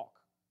they talk.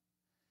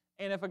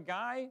 And if a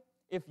guy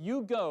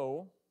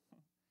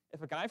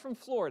from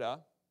Florida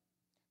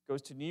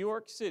goes to New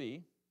York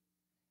City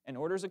and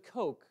orders a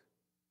Coke,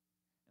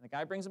 and the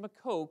guy brings him a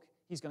Coke,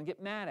 he's going to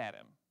get mad at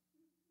him.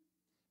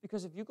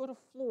 Because if you go to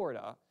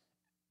Florida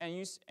and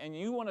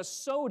you want a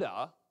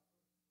soda,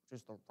 which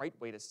is the right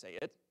way to say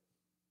it,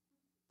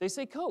 they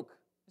say Coke.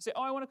 They say,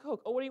 oh, I want a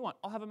Coke. Oh, what do you want?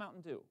 I'll have a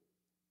Mountain Dew.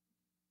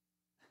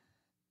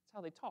 That's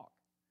how they talk.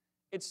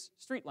 It's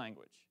street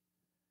language.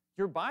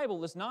 Your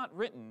Bible is not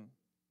written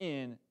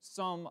in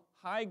some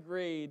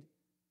high-grade,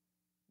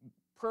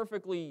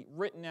 perfectly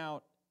written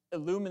out,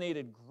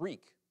 illuminated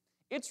Greek.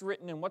 It's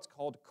written in what's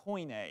called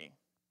koine,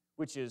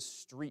 which is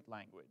street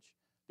language,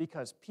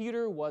 because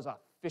Peter was a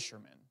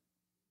fisherman.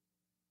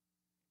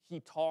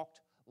 He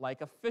talked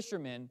like a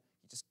fisherman,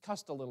 he just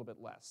cussed a little bit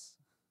less.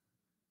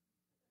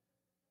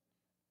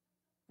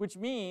 Which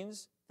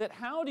means that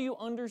how do you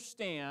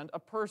understand a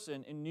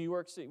person in New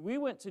York City? We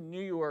went to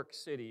New York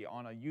City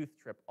on a youth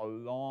trip a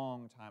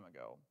long time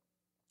ago.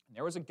 And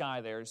there was a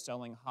guy there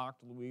selling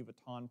hocked Louis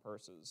Vuitton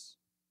purses.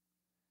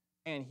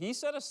 And he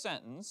said a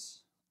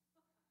sentence,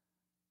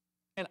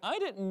 and I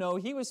didn't know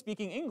he was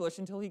speaking English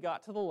until he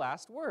got to the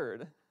last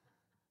word.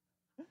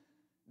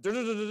 Wait,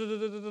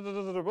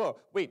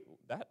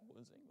 that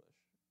was English.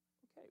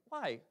 Okay,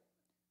 why?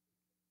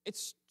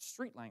 It's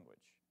street language.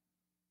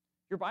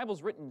 Your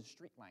Bible's written in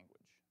street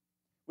language,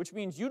 which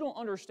means you don't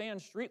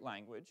understand street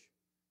language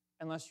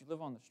unless you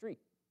live on the street.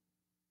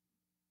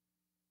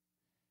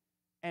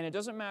 And it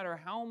doesn't matter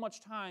how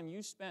much time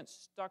you spent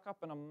stuck up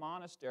in a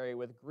monastery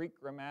with Greek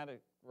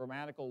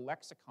grammatical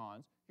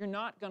lexicons, you're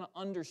not going to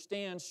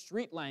understand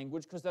street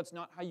language because that's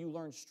not how you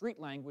learn street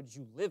language,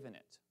 you live in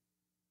it.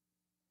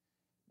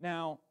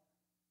 Now,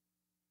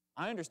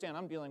 I understand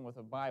I'm dealing with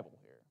a Bible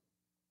here.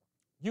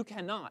 You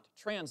cannot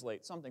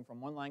translate something from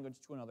one language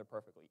to another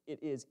perfectly. It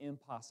is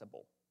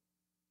impossible.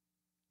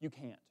 You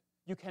can't.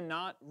 You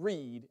cannot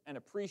read and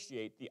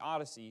appreciate the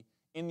Odyssey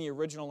in the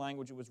original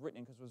language it was written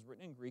in, because it was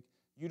written in Greek.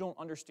 You don't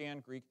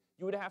understand Greek.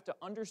 You would have to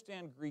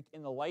understand Greek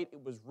in the light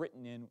it was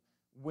written in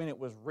when it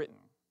was written,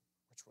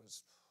 which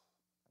was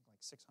like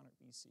 600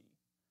 BC.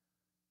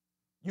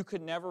 You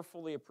could never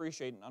fully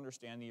appreciate and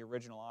understand the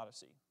original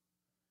Odyssey.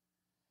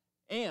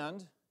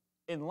 And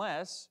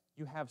unless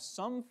you have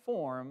some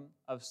form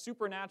of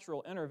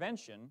supernatural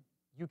intervention,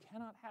 you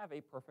cannot have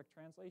a perfect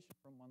translation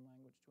from one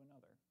language to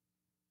another.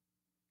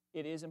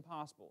 It is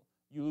impossible.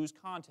 You lose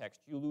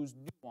context. You lose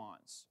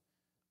nuance.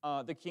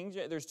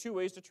 There's two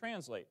ways to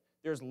translate.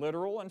 There's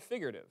literal and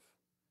figurative.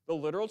 The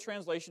literal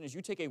translation is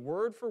you take a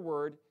word for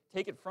word,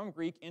 take it from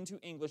Greek into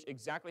English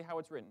exactly how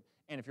it's written.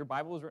 And if your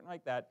Bible was written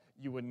like that,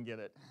 you wouldn't get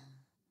it.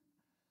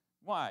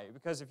 Why?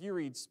 Because if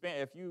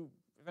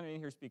anyone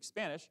here speaks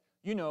Spanish,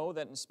 you know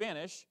that in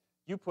Spanish,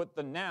 you put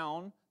the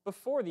noun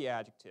before the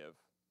adjective.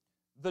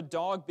 The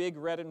dog big,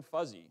 red, and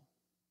fuzzy.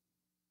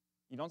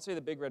 You don't say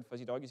the big, red,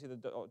 fuzzy dog, you say the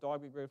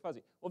dog big, red,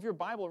 fuzzy. Well, if your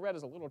Bible read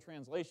as a literal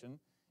translation,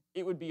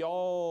 it would be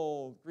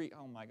all Greek.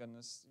 Oh my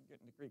goodness, you're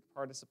getting the Greek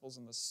participles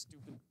and the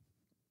stupid.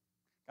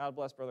 God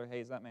bless Brother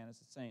Hayes, that man is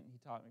a saint. He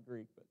taught me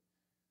Greek. But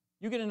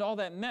you get into all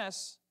that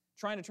mess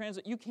trying to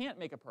translate. You can't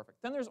make it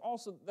perfect. Then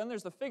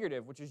there's the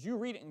figurative, which is you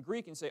read it in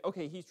Greek and say,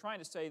 okay, he's trying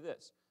to say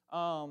this.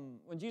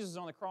 When Jesus is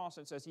on the cross,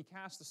 it says he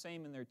cast the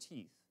same in their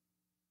teeth.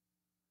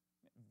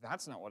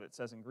 That's not what it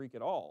says in Greek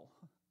at all.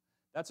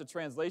 That's a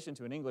translation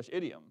to an English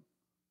idiom.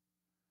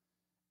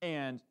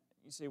 And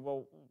you say,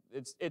 well,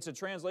 it's a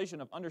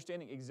translation of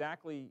understanding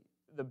exactly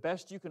the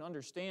best you can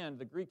understand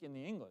the Greek and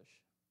the English.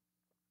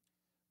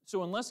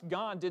 So unless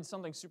God did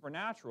something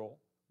supernatural,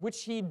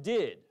 which he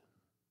did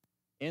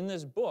in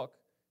this book,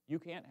 you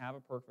can't have a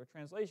perfect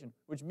translation,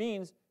 which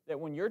means that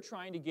when you're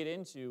trying to get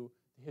into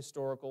the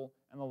historical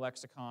and the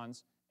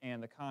lexicons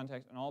and the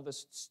context and all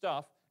this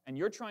stuff, and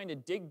you're trying to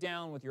dig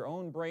down with your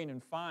own brain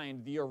and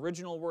find the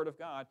original Word of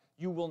God,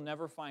 you will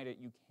never find it.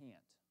 You can't.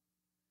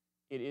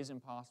 It is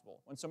impossible.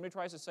 When somebody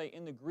tries to say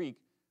in the Greek,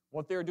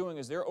 what they're doing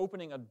is they're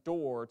opening a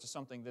door to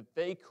something that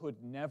they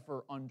could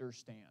never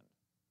understand.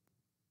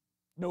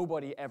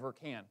 Nobody ever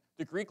can.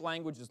 The Greek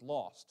language is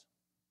lost.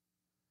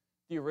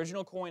 The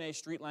original Koine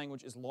street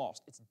language is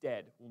lost. It's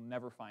dead. We'll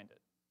never find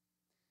it.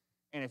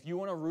 And if you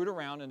want to root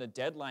around in a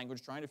dead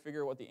language trying to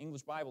figure out what the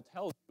English Bible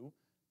tells you,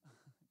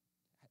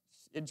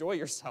 enjoy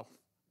yourself.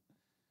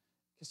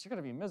 Because you're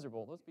going to be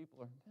miserable. Those people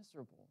are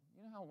miserable.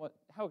 You know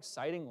how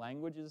exciting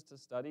language is to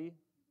study?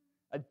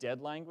 A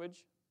dead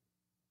language?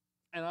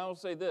 And I will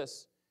say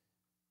this,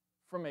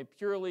 from a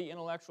purely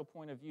intellectual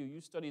point of view,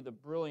 you study the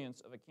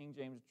brilliance of a King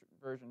James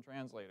Version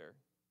translator.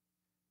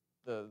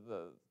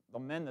 The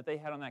men that they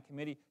had on that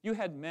committee, you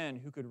had men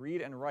who could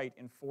read and write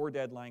in 4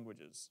 dead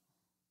languages.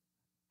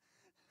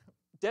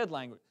 Dead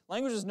language.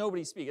 Languages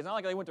nobody speaks. It's not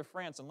like they went to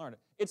France and learned it.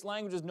 It's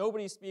languages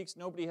nobody speaks,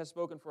 nobody has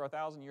spoken for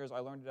 1,000 years. I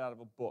learned it out of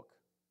a book.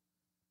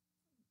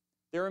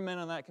 There are men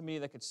on that committee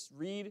that could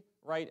read,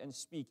 write, and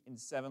speak in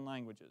 7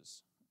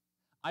 languages.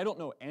 I don't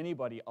know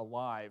anybody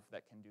alive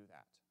that can do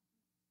that.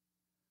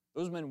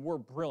 Those men were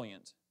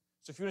brilliant.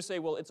 So if you want to say,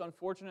 well, it's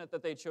unfortunate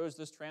that they chose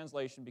this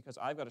translation because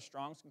I've got a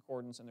Strong's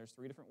Concordance and there's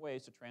 3 different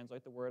ways to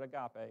translate the word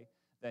agape,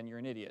 then you're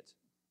an idiot.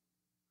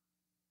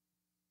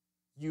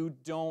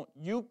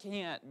 You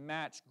can't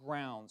match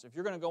grounds. If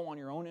you're going to go on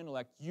your own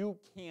intellect, you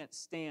can't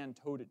stand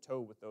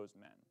toe-to-toe with those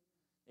men.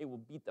 They will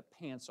beat the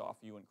pants off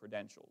you in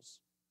credentials.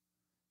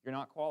 You're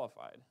not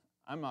qualified.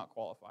 I'm not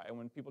qualified. And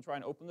when people try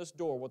and open this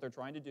door, what they're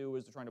trying to do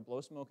is they're trying to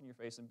blow smoke in your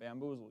face and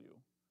bamboozle you.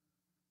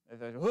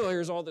 They're like, oh,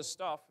 here's all this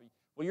stuff.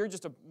 Well, you're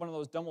just one of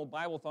those dumb old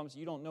Bible thumps.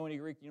 You don't know any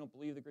Greek. You don't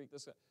believe the Greek.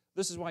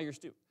 This is why you're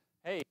stupid.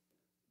 Hey,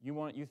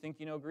 you think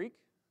you know Greek?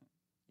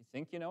 You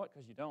think you know it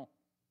because you don't.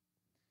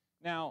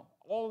 Now,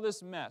 all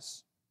this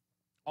mess,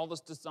 all this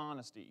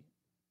dishonesty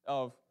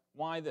of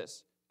why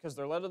this? Because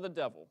they're led of the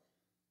devil.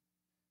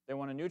 They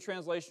want a new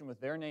translation with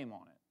their name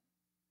on it.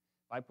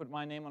 If I put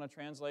my name on a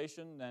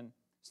translation, then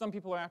some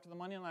people are after the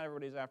money, and not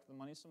everybody's after the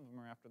money. Some of them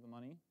are after the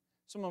money.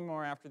 Some of them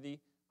are after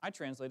I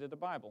translated the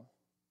Bible.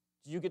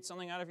 Did you get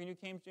something out of your New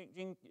King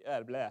James?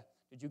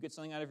 Did you get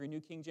something out of your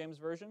New King James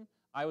Version?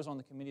 I was on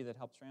the committee that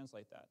helped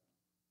translate that.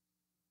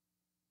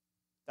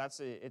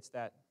 It's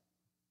that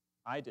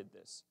I did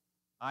this.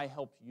 I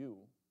helped you.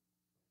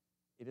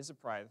 It is a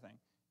pride thing.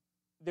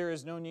 There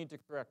is no need to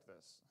correct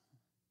this.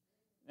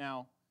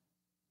 Now,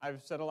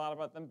 I've said a lot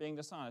about them being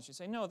dishonest. You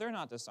say, no, they're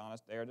not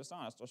dishonest. They are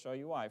dishonest. I'll show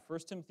you why. 1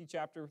 Timothy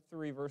chapter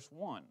 3, verse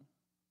 1.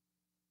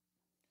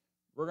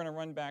 We're going to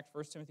run back to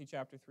 1 Timothy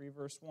chapter 3,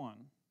 verse 1.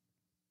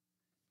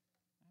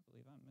 I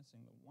believe I'm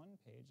missing the one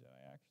page that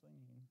I actually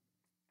need.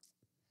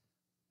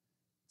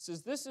 It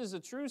says, this is a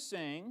true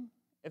saying,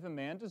 if a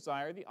man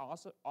desire the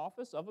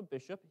office of a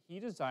bishop,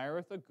 he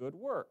desireth a good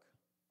work.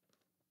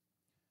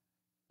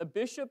 A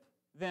bishop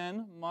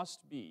then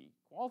must be,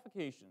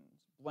 qualifications,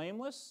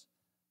 blameless,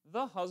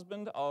 the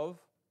husband of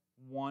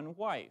one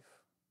wife.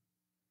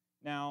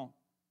 Now,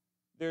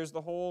 there's the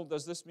whole,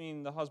 does this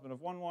mean the husband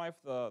of one wife,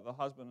 the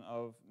husband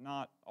of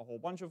not a whole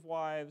bunch of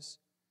wives?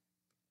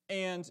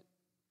 And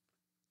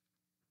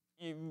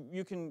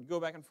you can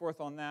go back and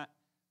forth on that.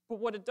 But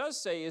what it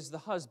does say is the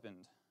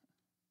husband,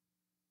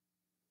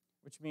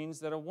 which means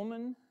that a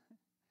woman,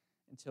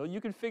 until you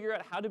can figure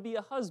out how to be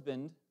a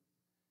husband,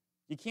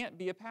 you can't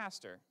be a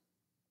pastor.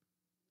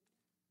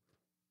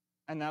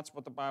 And that's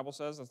what the Bible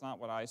says. That's not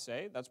what I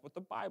say. That's what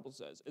the Bible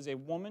says. As a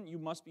woman, you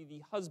must be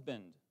the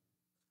husband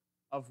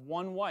of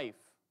one wife.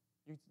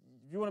 If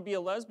you want to be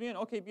a lesbian,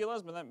 okay, be a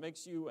lesbian. That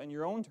makes you, in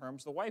your own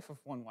terms, the wife of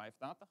one wife,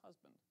 not the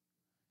husband.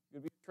 You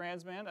could be a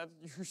trans man,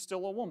 you're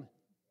still a woman.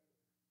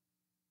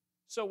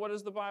 So what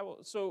is the Bible?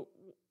 So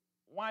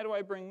why do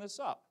I bring this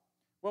up?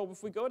 Well,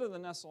 if we go to the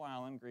Nestle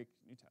Island Greek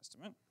New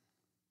Testament,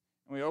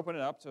 and we open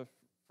it up to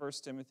 1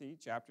 Timothy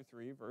chapter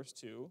 3, verse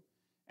 2,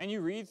 and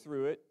you read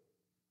through it,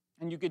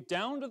 and you get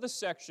down to the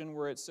section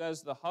where it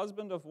says the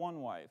husband of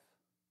one wife.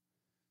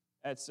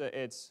 It's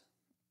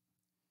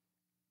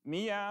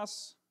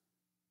mias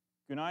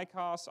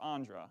gunaikos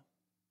andra.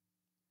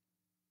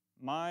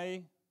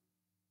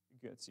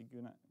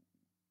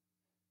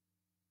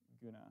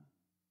 Guna.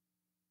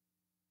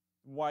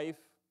 Wife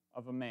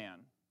of a man.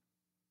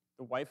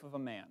 The wife of a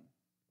man.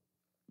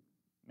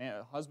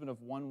 A husband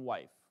of one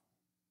wife.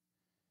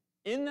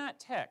 In that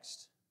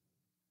text,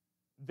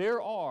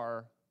 there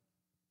are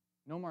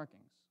no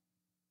markings.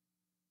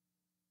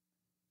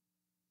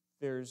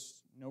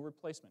 There's no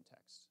replacement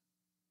text.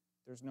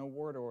 There's no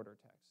word order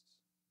texts.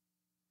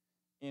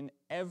 In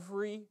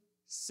every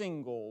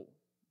single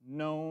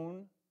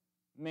known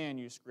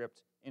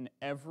manuscript, in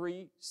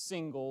every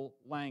single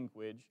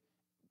language,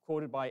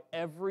 quoted by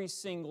every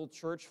single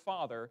church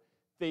father,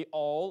 they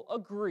all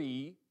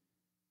agree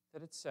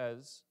that it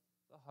says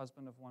the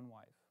husband of one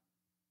wife.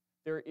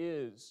 There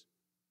is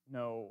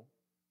no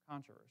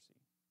controversy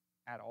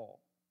at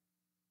all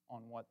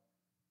on what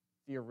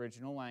the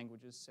original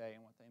languages say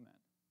and what they meant.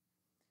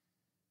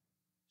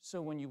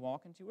 So when you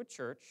walk into a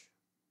church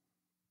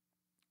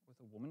with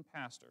a woman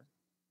pastor,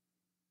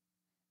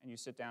 and you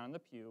sit down in the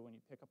pew and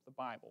you pick up the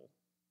Bible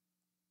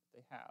that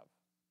they have,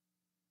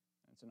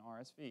 and it's an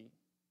RSV,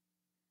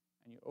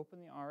 and you open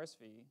the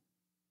RSV,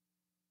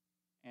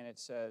 and it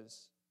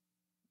says,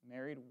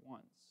 married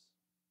once,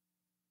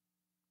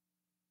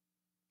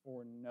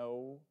 for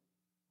no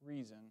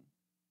reason,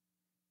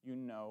 you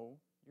know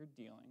you're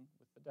dealing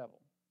with the devil.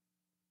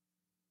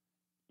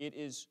 It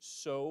is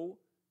so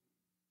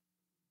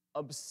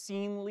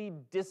obscenely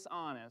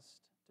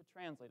dishonest to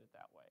translate it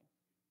that way.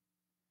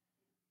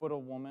 But a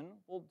woman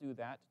will do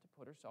that to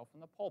put herself in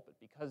the pulpit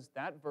because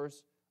that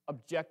verse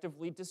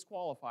objectively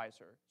disqualifies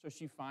her.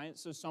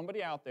 So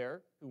somebody out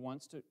there who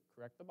wants to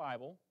correct the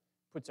Bible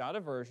puts out a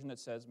version that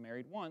says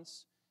married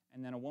once,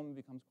 and then a woman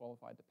becomes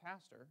qualified to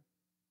pastor,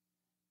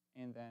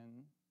 and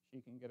then she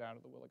can get out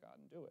of the will of God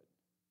and do it.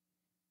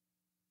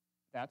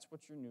 That's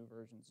what your new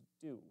versions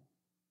do.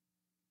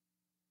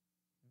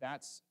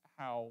 That's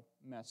how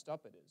messed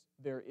up it is.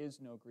 There is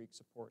no Greek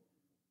support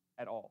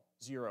at all.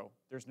 Zero.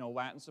 There's no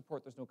Latin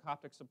support. There's no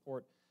Coptic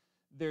support.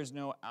 There's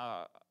no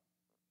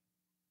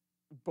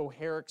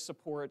Bohairic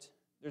support.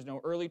 There's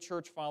no early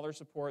church father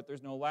support.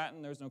 There's no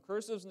Latin. There's no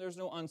cursives. And there's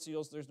no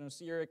uncials. There's no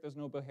Syriac. There's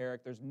no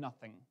Bohairic. There's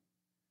nothing.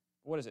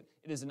 What is it?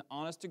 It is an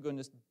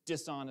honest-to-goodness,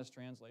 dishonest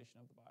translation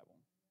of the Bible.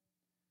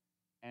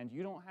 And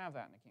you don't have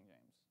that in the King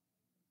James.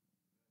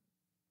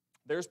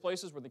 There's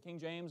places where the King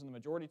James and the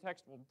majority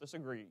text will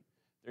disagree.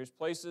 There's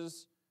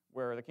places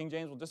where the King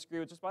James will disagree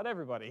with just about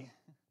everybody.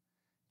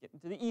 Get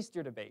into the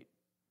Easter debate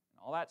and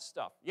all that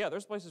stuff. Yeah,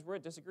 there's places where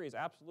it disagrees,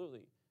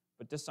 absolutely.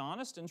 But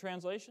dishonest in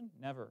translation?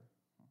 Never.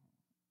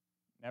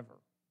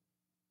 Never.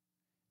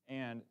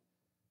 And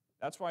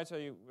that's why I tell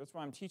you, that's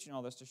why I'm teaching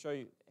all this, to show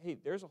you, hey,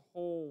 there's a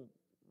whole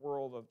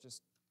world of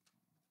just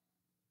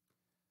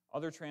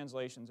other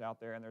translations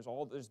out there, and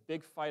there's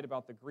big fight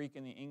about the Greek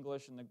and the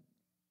English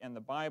and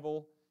the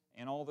Bible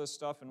and all this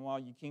stuff, and while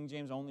you King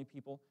James only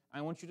people,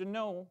 I want you to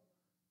know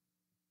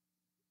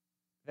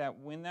that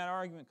when that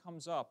argument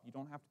comes up, you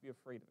don't have to be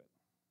afraid of it.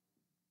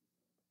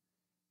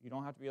 You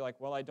don't have to be like,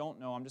 well, I don't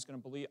know. I'm just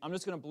going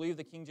to believe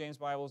the King James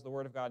Bible is the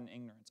Word of God in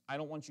ignorance. I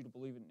don't want you to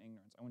believe it in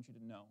ignorance. I want you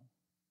to know.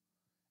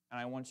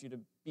 And I want you to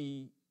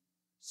be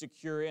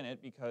secure in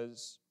it,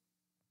 because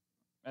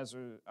as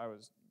I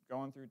was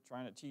going through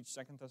trying to teach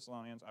 2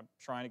 Thessalonians, I'm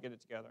trying to get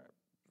it together.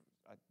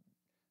 I'm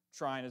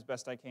trying as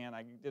best I can.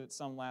 I did it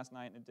some last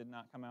night, and it did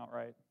not come out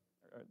right.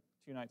 Or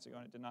 2 nights ago,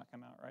 and it did not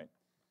come out right.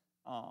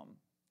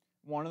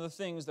 One of the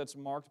things that's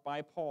marked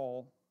by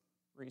Paul,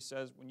 where he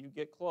says when you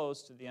get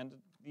close to the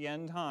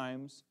end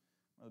times,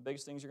 one of the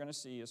biggest things you're going to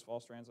see is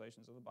false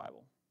translations of the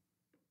Bible.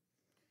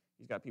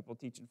 He's got people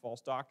teaching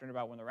false doctrine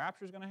about when the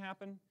rapture is going to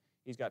happen.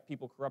 He's got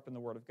people corrupting the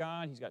Word of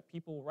God. He's got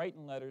people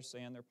writing letters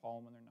saying they're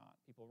Paul when they're not.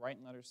 People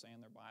writing letters saying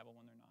they're Bible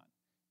when they're not.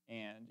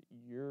 And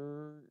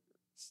you're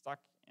stuck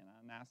in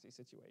a nasty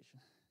situation.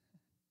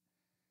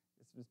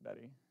 It's Miss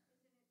Betty.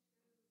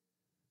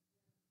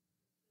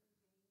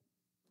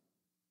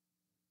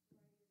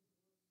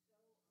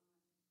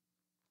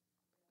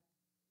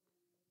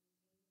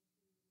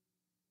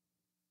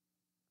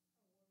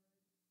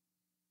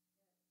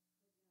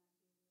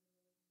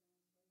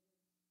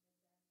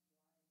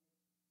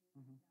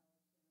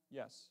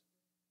 Yes.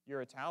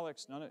 Your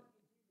italics, none of...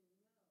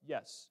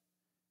 Yes.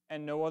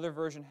 And no other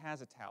version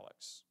has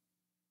italics.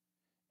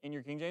 In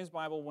your King James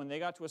Bible, when they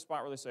got to a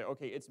spot where they say,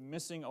 okay, it's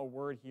missing a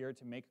word here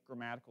to make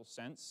grammatical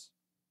sense,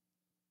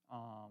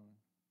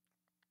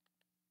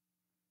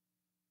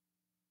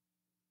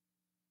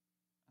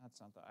 that's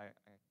not the... I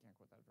can't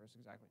quote that verse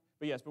exactly.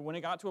 But yes, but when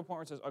it got to a point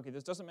where it says, okay,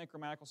 this doesn't make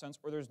grammatical sense,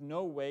 or there's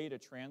no way to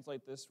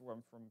translate this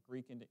from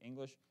Greek into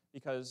English,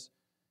 because...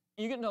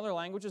 You get in other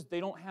languages,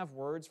 they don't have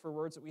words for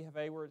words that we have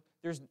a word.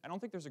 I don't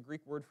think there's a Greek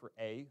word for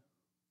a.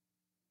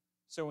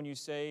 So when you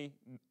say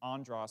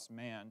andros,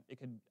 man,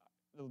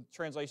 the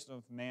translation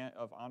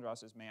of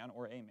andros is man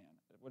or a man.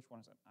 Which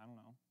one is it? I don't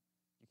know.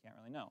 You can't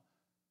really know.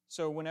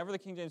 So whenever the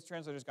King James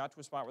translators got to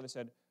a spot where they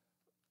said,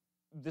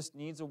 this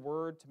needs a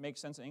word to make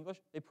sense in English,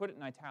 they put it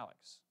in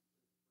italics.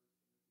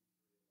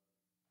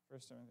 1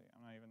 Timothy,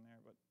 I'm not even there,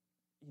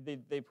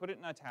 but they put it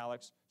in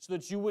italics so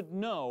that you would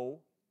know.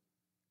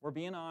 We're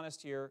being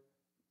honest here.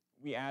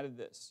 We added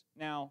this.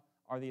 Now,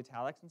 are the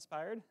italics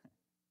inspired?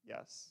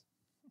 Yes.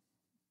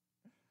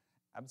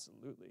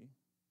 Absolutely.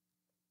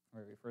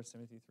 Where are we? 1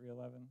 Timothy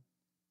 3:11.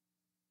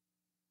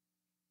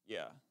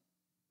 Yeah.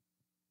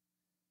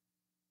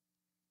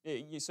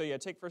 So yeah,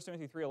 take 1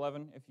 Timothy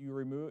 3:11.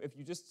 If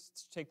you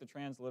just take the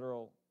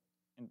transliteral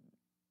and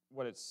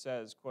what it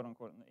says, quote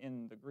unquote,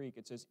 in the Greek,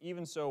 it says,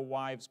 even so,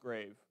 wives'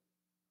 grave.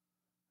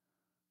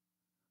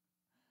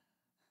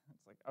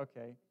 It's like,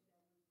 okay.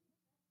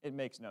 It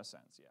makes no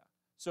sense, yeah.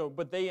 So,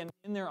 but they,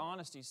 in their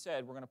honesty,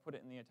 said, we're going to put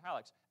it in the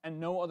italics. And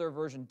no other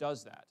version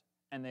does that.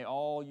 And they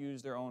all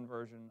use their own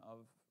version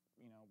of,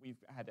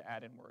 we've had to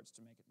add in words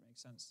to make it make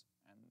sense.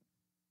 And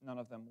none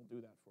of them will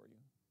do that for you.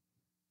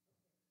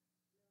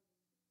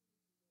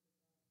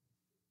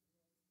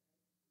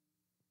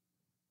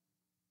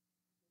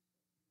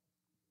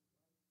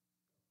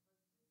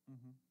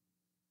 Mm-hmm.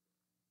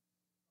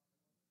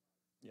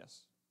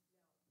 Yes.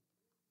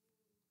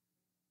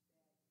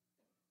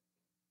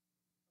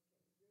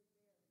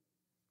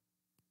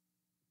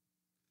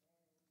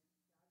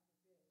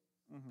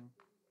 Mm-hmm.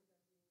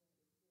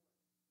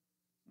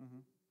 Mm-hmm.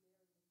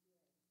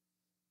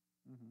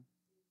 Mm-hmm.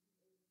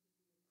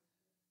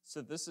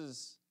 So this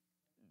is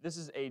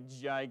a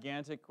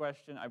gigantic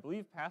question. I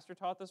believe Pastor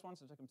taught this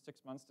once. It took him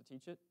 6 months to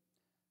teach it.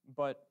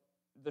 But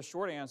the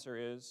short answer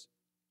is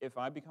if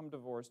I become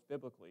divorced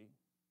biblically,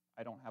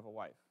 I don't have a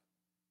wife.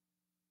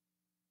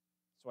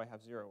 So I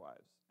have 0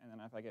 wives. And then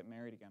if I get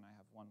married again, I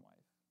have 1 wife.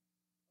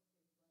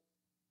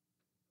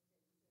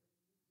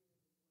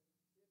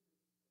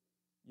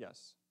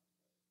 Yes.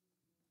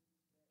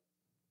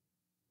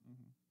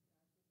 Mm-hmm.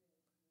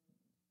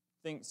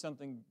 Think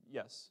something,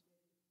 yes.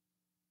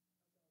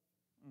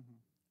 Mm-hmm.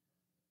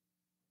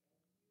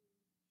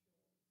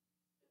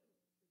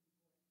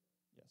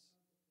 Yes.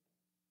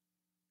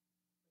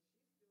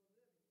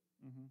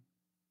 Mm-hmm.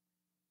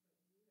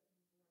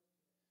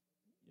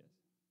 Yes.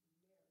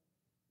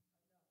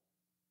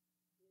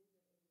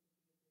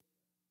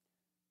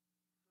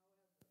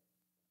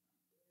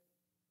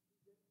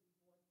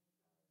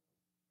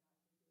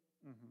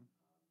 Mm-hmm.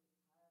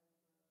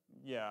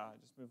 Yeah, I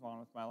just move on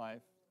with my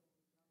life.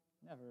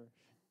 Never.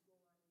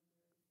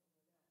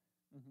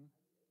 Mm-hmm.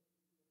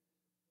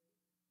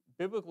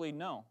 Biblically,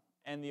 no.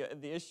 And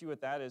the issue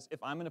with that is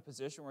if I'm in a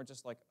position where it's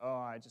just like, oh,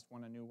 I just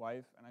want a new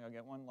wife and I go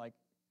get one, like,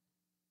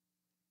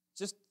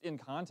 just in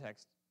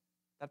context,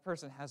 that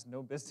person has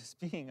no business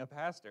being a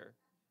pastor.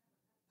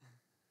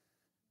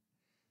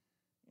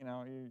 You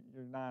know,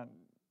 you're not,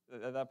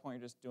 at that point,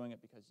 you're just doing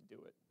it because you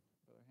do it.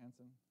 Brother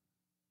Hanson?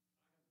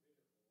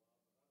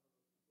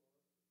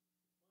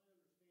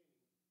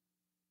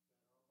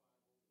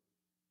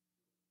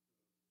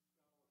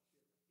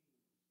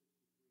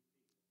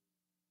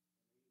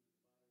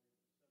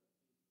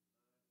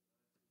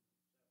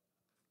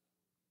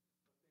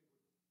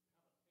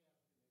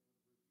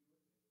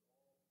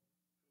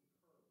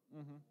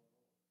 Mm-hmm.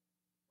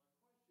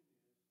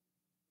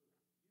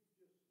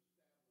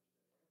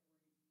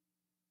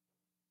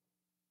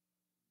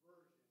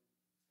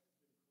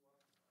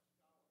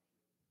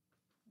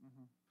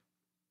 Mm-hmm.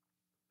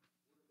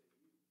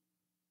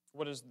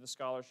 What is the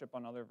scholarship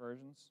on other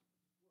versions?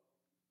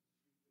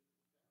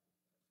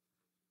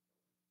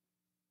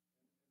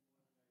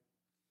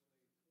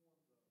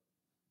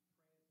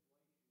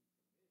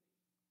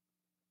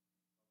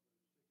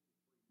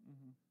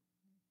 Mm-hmm.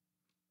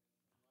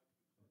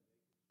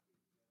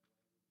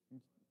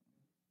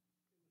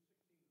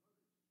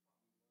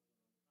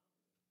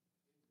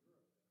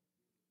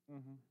 Mm-hmm.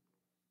 Mm-hmm.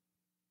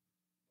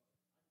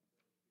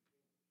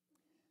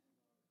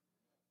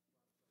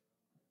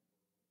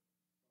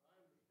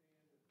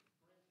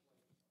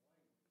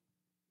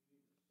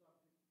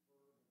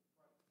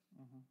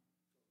 Mm-hmm.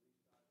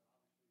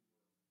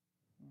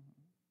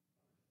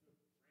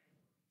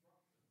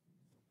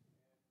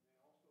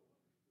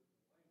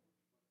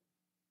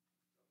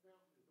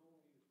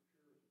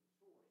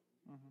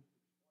 Mm-hmm.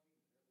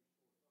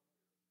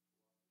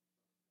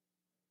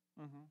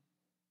 Mm-hmm.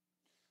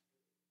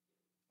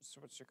 So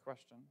what's your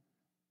question?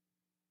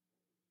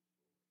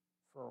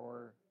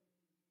 For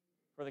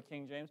the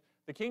King James?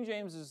 The King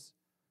James is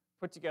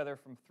put together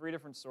from three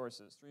different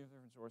sources,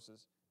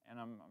 and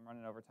I'm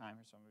running over time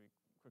here, so I'm going to be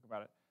quick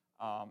about it.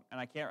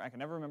 And I can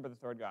never remember the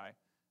third guy.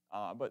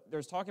 But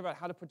there's talking about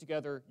how to put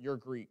together your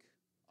Greek.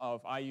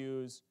 I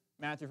use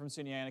Matthew from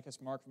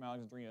Sinaiticus, Mark from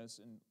Alexandrinus,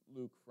 and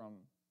Luke from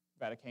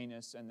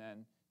Vaticanus, and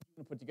then you're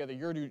going to put together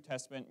your New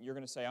Testament. You're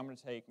going to say, I'm going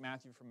to take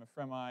Matthew from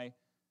Ephraimi,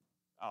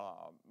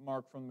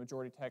 Mark from the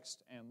majority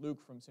text, and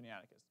Luke from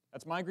Sinaiticus.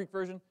 That's my Greek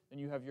version, then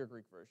you have your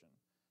Greek version.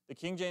 The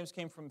King James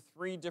came from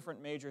three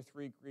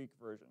Greek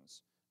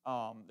versions.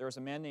 There was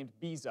a man named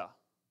Beza.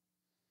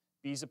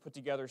 Beza put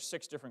together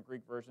 6 different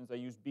Greek versions. They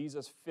used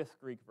Beza's 5th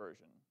Greek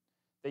version.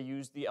 They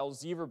used the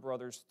Elzevir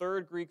brothers'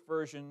 3rd Greek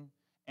version,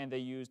 and they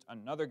used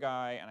another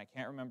guy, and I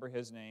can't remember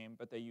his name,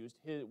 but they used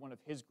one of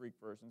his Greek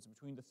versions.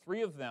 Between the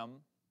 3 of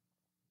them,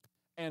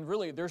 and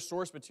really their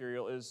source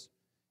material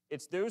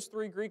it's those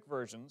 3 Greek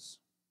versions.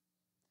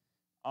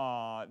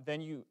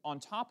 Then on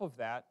top of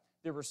that,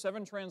 there were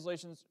 6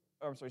 translations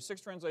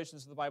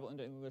of the Bible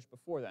into English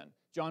before then.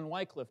 John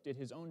Wycliffe did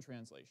his own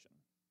translation.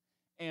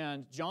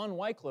 And John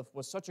Wycliffe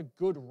was such a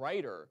good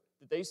writer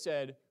that they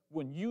said,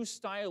 when you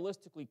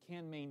stylistically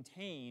can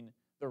maintain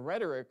the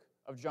rhetoric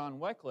of John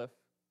Wycliffe,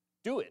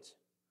 do it.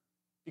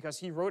 Because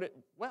he wrote it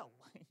well.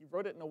 He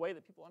wrote it in a way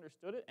that people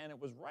understood it, and it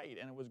was right,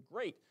 and it was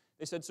great.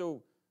 They said,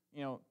 so,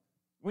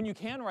 when you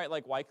can write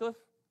like Wycliffe,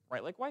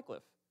 write like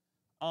Wycliffe.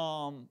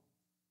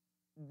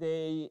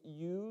 They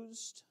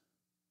used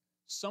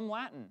some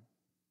Latin.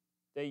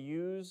 They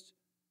used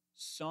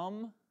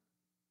some,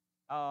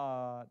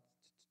 I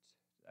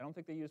don't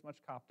think they used much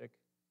Coptic.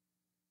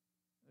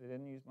 They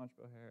didn't use much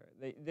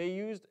Bohair. They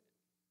used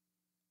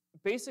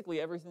basically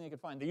everything they could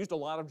find. They used a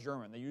lot of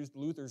German. They used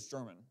Luther's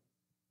German.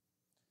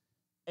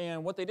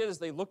 And what they did is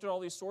they looked at all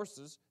these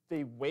sources,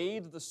 they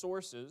weighed the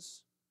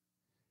sources,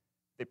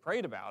 they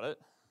prayed about it,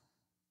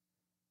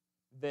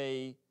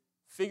 they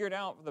figured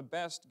out the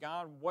best,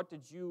 God, what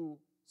did you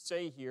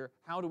say here?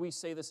 How do we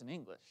say this in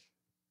English?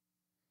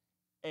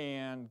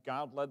 And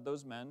God led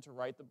those men to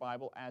write the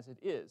Bible as it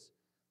is.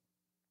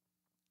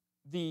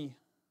 The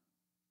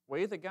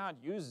way that God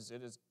uses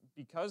it is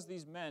because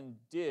these men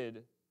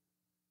did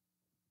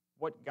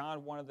what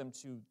God wanted them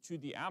to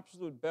the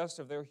absolute best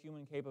of their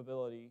human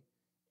capability,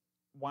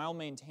 while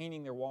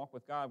maintaining their walk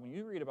with God, when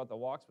you read about the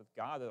walks with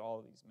God that all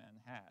of these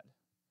men had,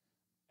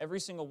 every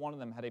single one of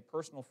them had a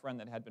personal friend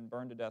that had been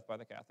burned to death by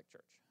the Catholic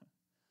Church.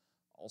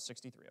 All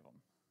 63 of them.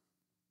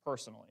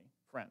 Personally,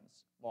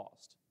 friends,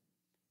 lost.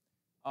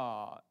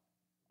 I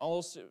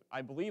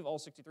believe all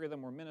 63 of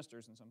them were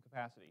ministers in some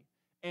capacity.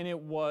 And it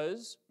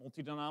was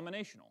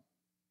multi-denominational.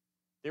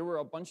 There were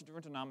a bunch of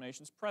different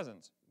denominations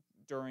present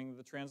during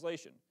the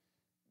translation.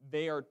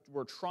 They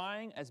were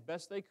trying as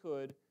best they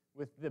could,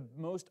 with the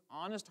most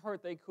honest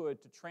heart they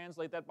could, to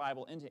translate that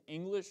Bible into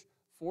English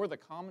for the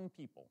common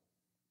people.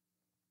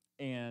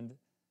 And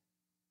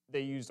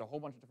they used a whole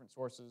bunch of different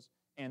sources.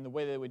 And the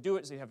way they would do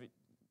it is they'd have a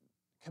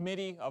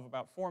committee of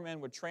about 4 men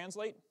would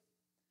translate,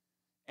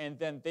 and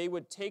then they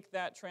would take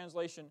that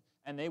translation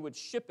and they would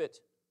ship it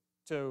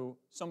to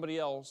somebody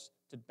else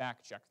to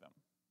back check them.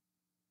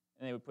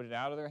 And they would put it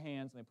out of their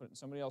hands and they put it in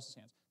somebody else's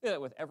hands. They did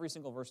that with every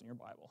single verse in your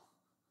Bible.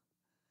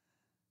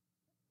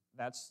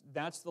 That's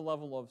the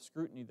level of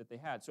scrutiny that they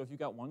had. So if you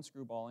got one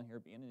screwball in here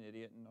being an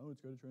idiot and,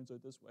 it's got to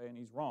translate this way, and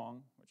he's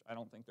wrong, which I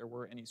don't think there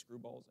were any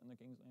screwballs in the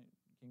King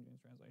James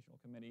Translational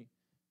Committee,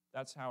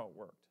 that's how it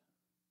worked.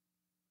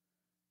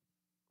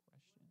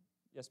 Question?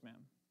 Yes, ma'am.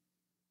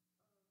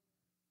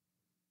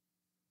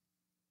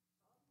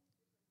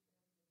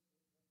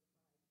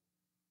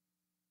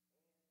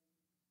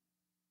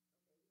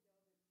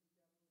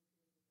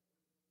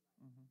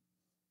 Mm-hmm.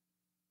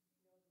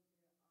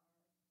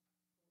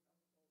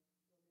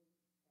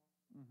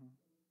 Mm-hmm.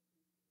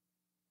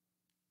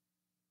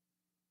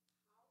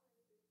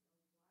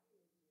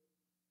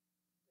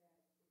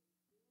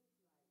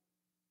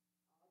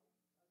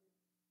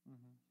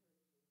 Mm-hmm.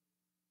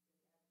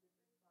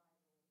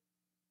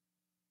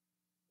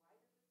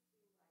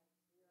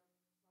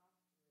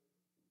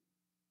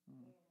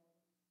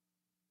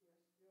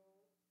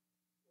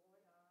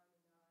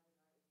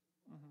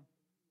 Mm-hmm.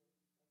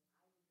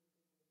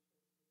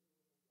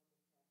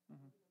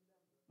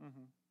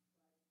 Mm-hmm.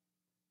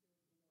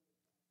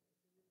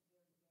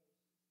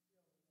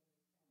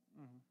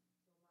 Mm-hmm.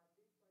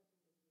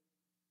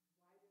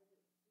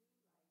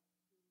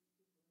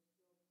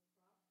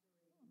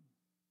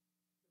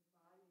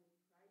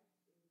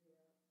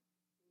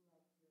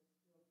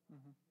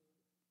 Mm-hmm.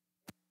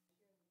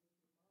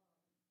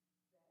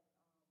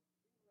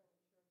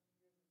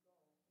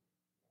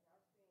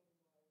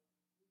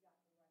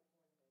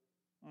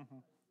 Mm-hmm.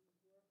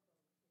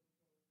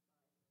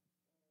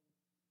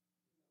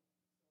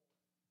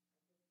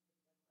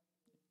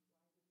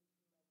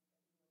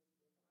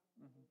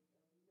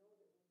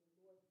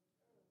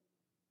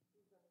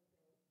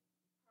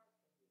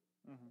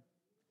 Mm-hmm.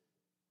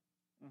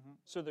 Mm-hmm.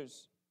 So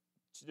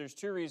there's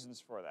 2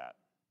 reasons for that.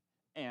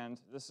 And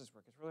this is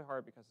where it gets really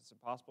hard because it's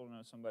impossible to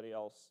know somebody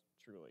else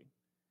truly.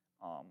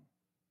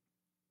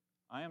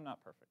 I am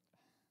not perfect.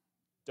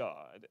 Duh,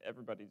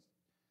 everybody's.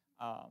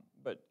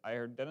 But I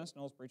heard Dennis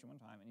Knowles preach one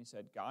time, and he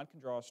said, God can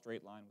draw a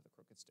straight line with a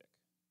crooked stick.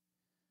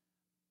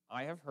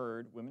 I have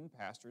heard women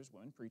pastors,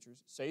 women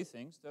preachers, say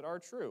things that are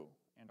true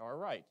and are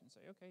right, and say,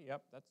 okay,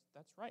 yep,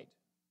 that's right,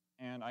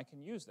 and I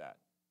can use that.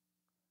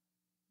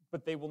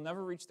 But they will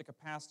never reach the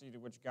capacity to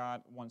which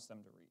God wants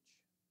them to reach.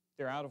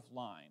 They're out of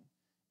line.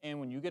 And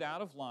when you get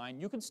out of line,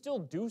 you can still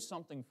do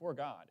something for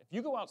God. If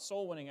you go out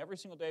soul winning every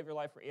single day of your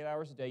life for 8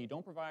 hours a day, you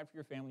don't provide for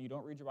your family, you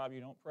don't read your Bible,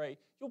 you don't pray,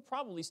 you'll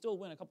probably still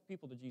win a couple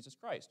people to Jesus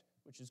Christ,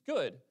 which is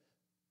good,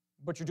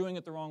 but you're doing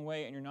it the wrong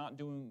way and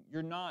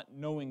you're not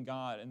knowing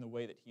God in the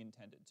way that He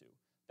intended to.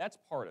 That's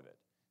part of it.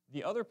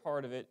 The other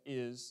part of it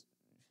is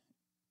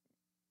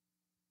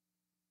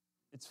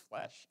it's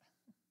flesh.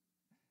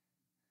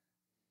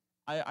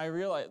 I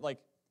realize,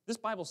 this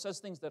Bible says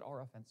things that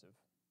are offensive.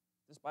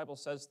 This Bible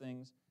says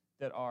things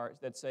that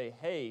say,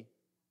 hey,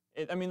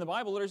 the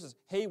Bible literally says,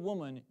 hey,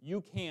 woman,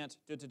 you can't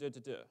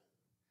da-da-da-da-da.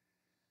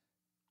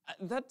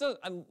 That does,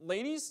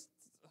 ladies,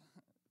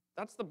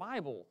 that's the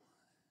Bible.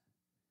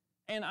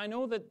 And I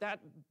know that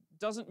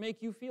doesn't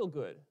make you feel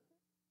good.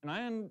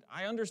 And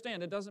I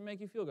understand it doesn't make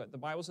you feel good. The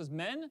Bible says,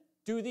 men,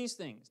 do these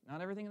things.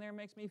 Not everything in there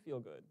makes me feel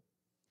good.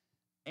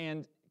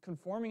 And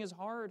conforming is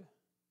hard.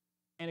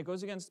 And it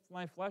goes against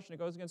my flesh, and it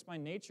goes against my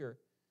nature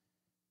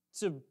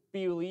to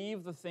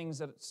believe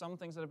some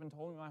things that have been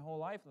told me my whole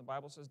life, and the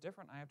Bible says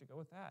different, I have to go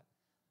with that.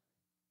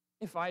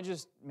 If I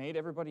just made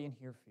everybody in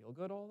here feel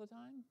good all the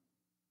time,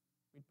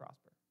 we'd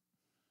prosper.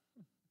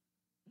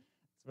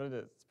 That's what it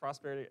is. It's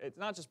prosperity. It's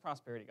not just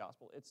prosperity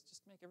gospel. It's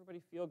just make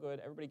everybody feel good,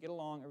 everybody get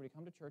along, everybody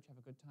come to church, have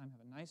a good time, have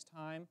a nice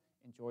time,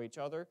 enjoy each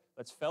other.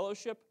 Let's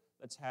fellowship.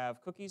 Let's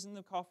have cookies and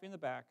the coffee in the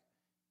back,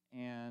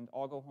 and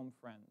all go home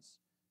friends.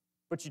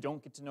 But you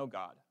don't get to know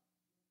God.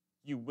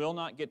 You will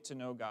not get to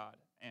know God.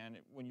 And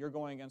when you're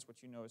going against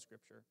what you know as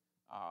Scripture,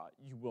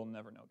 you will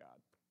never know God,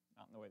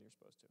 not in the way that you're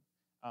supposed to.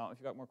 If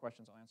you've got more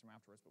questions, I'll answer them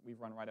afterwards, but we've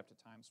run right up to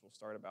time, so we'll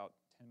start about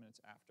 10 minutes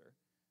after.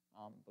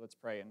 But let's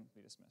pray and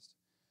be dismissed.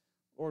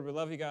 Lord, we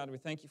love you, God. We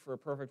thank you for a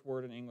perfect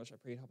word in English. I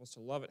pray you'd help us to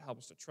love it, help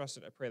us to trust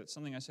it. I pray that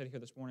something I said here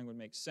this morning would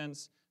make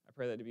sense. I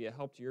pray that it'd be a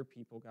help to your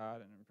people,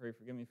 God, and I pray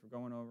forgive me for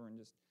going over and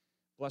just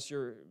bless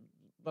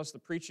Bless the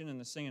preaching and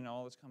the singing and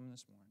all that's coming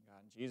this morning,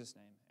 God. In Jesus'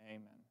 name,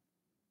 amen.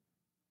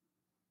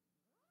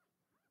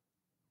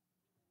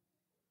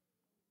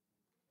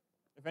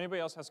 If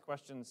anybody else has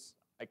questions,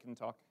 I can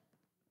talk.